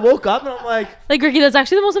you. I woke up and I'm like, Ricky, that's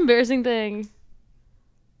actually the most embarrassing thing.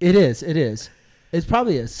 It is. It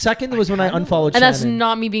probably is. Second was when I unfollowed And Shannon. that's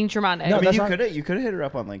not me being traumatic. No, I mean, that's you could have hit her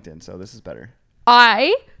up on LinkedIn, so this is better.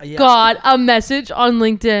 I Yeah. got a message on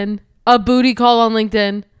LinkedIn, a booty call on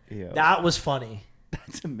LinkedIn. Ew. That was funny.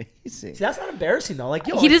 That's amazing. See, that's not embarrassing though. Like,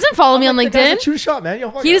 yo, He doesn't follow me on the guy's LinkedIn. like, shoot a shot, man. Yo,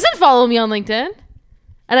 fuck He it. doesn't follow me on LinkedIn.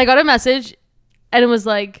 And I got a message, and it was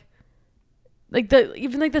like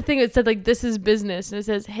the thing it said like, this is business, and it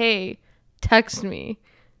says, hey, text me.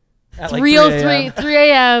 At like 3:03, 3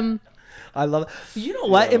 a.m. I love it. You know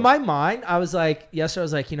what? In my mind, I was like, yesterday I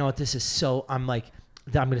was like, you know what? This is so. I'm like,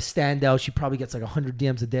 I'm gonna stand out. She probably gets like 100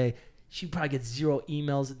 DMs a day. She probably gets 0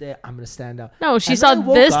 emails a day. I'm gonna stand out. No, she And saw then I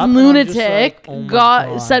woke this up and I'm just lunatic like, oh my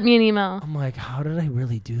God. sent me an email. I'm like, how did I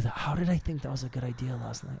really do that? How did I think that was a good idea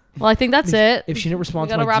last night? Well, I think that's it. If she didn't respond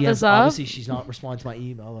We to gotta my wrap DMs, this up. obviously she's not responding to my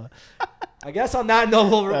email. I guess on that note,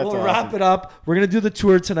 we'll That's wrap awesome. it up. We're going to do the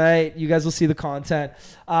tour tonight. You guys will see the content.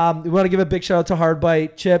 We want to give a big shout out to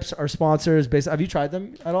Hardbite Chips, our sponsors. Have you tried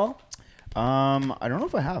them at all? I don't know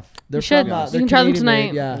if I have. They're You should. from, You they're can try them Canadian made,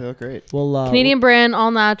 tonight. Yeah. They look great. Well, Canadian brand, all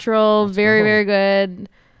natural, very, go. very good.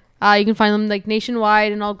 You can find them like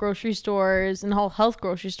nationwide in all grocery stores and all health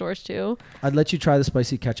grocery stores too. I'd let you try the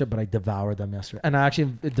spicy ketchup, but I devoured them yesterday. And I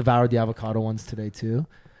actually devoured the avocado ones today too.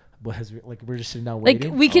 We're just sitting down Like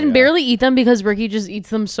waiting. we can barely eat them because Ricky just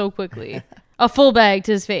eats them so quickly. A full bag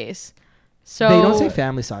to his face. So They don't say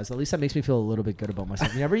family size. At least that makes me feel a little bit good about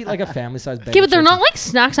myself. You never eat like a family size bag. okay, of but they're chips? not like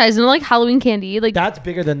snack size. They're like Halloween candy. Like That's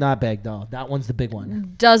bigger than that bag though. That one's the big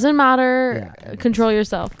one. doesn't matter. Yeah. Control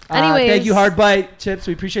yourself. Anyways, Thank you, Hardbite Chips.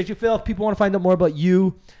 We appreciate you, Phil. If people want to find out more about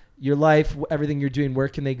you, your life, everything you're doing, where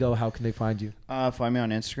can they go? How can they find you? Find me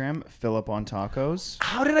on Instagram, Philip on Tacos.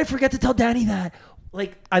 How did I forget to tell Danny that?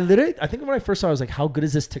 Like, I think when I first saw it, I was like, how good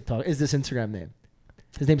is this TikTok? Is this Instagram name?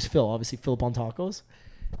 His name's Phil, obviously, Philip on Tacos.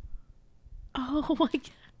 Oh my god.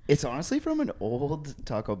 It's honestly from an old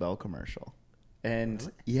Taco Bell commercial.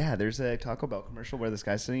 And yeah, there's a Taco Bell commercial where this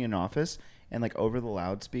guy's sitting in an office and like over the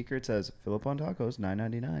loudspeaker it says Philip on Tacos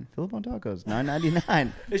 $9.99. Philip on Tacos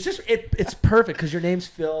 $9.99. It's just it's perfect because your name's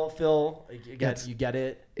Phil. Phil, you get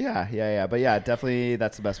it. Yeah. But yeah, definitely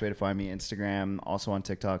that's the best way to find me. Instagram, also on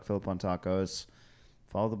TikTok, Philip on Tacos.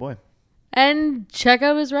 Follow the boy. And check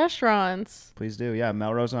out his restaurants. Please do. Yeah,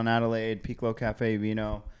 Melrose on Adelaide, Piccolo Caffe,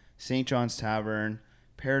 Vino, St. John's Tavern,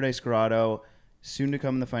 Paradise Grotto. Soon to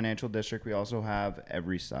come in the financial district, we also have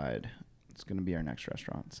Every Side. It's going to be our next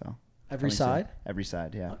restaurant. So Every Side? Every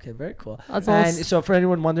Side, yeah. Okay, very cool. That's and awesome. so for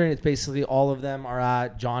anyone wondering, it's basically all of them are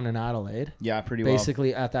at John and Adelaide. Yeah, pretty well.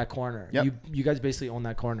 Basically at that corner. Yep. You guys basically own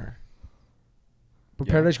that corner. But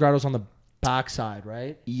Yeah. Paradise Grotto's on the back side,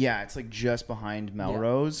 right? Yeah, it's like just behind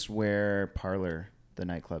Melrose where Parlor, the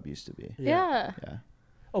nightclub, used to be. Yeah. Yeah.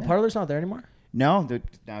 Oh, Parlor's not there anymore? No,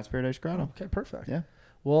 now it's Paradise Grotto. Okay, perfect. Yeah.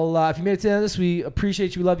 Well, if you made it to the end of this, we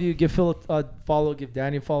appreciate you. We love you. Give Phil a follow. Give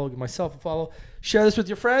Danny a follow. Give myself a follow. Share this with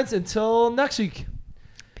your friends. Until next week.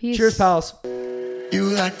 Peace. Cheers, pals. You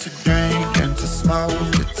like to drink and to smoke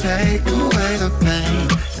to take away the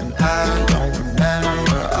pain. And I don't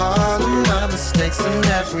remember all of my mistakes and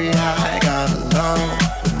every high. Got alone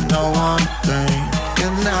with no one thing.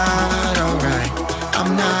 And I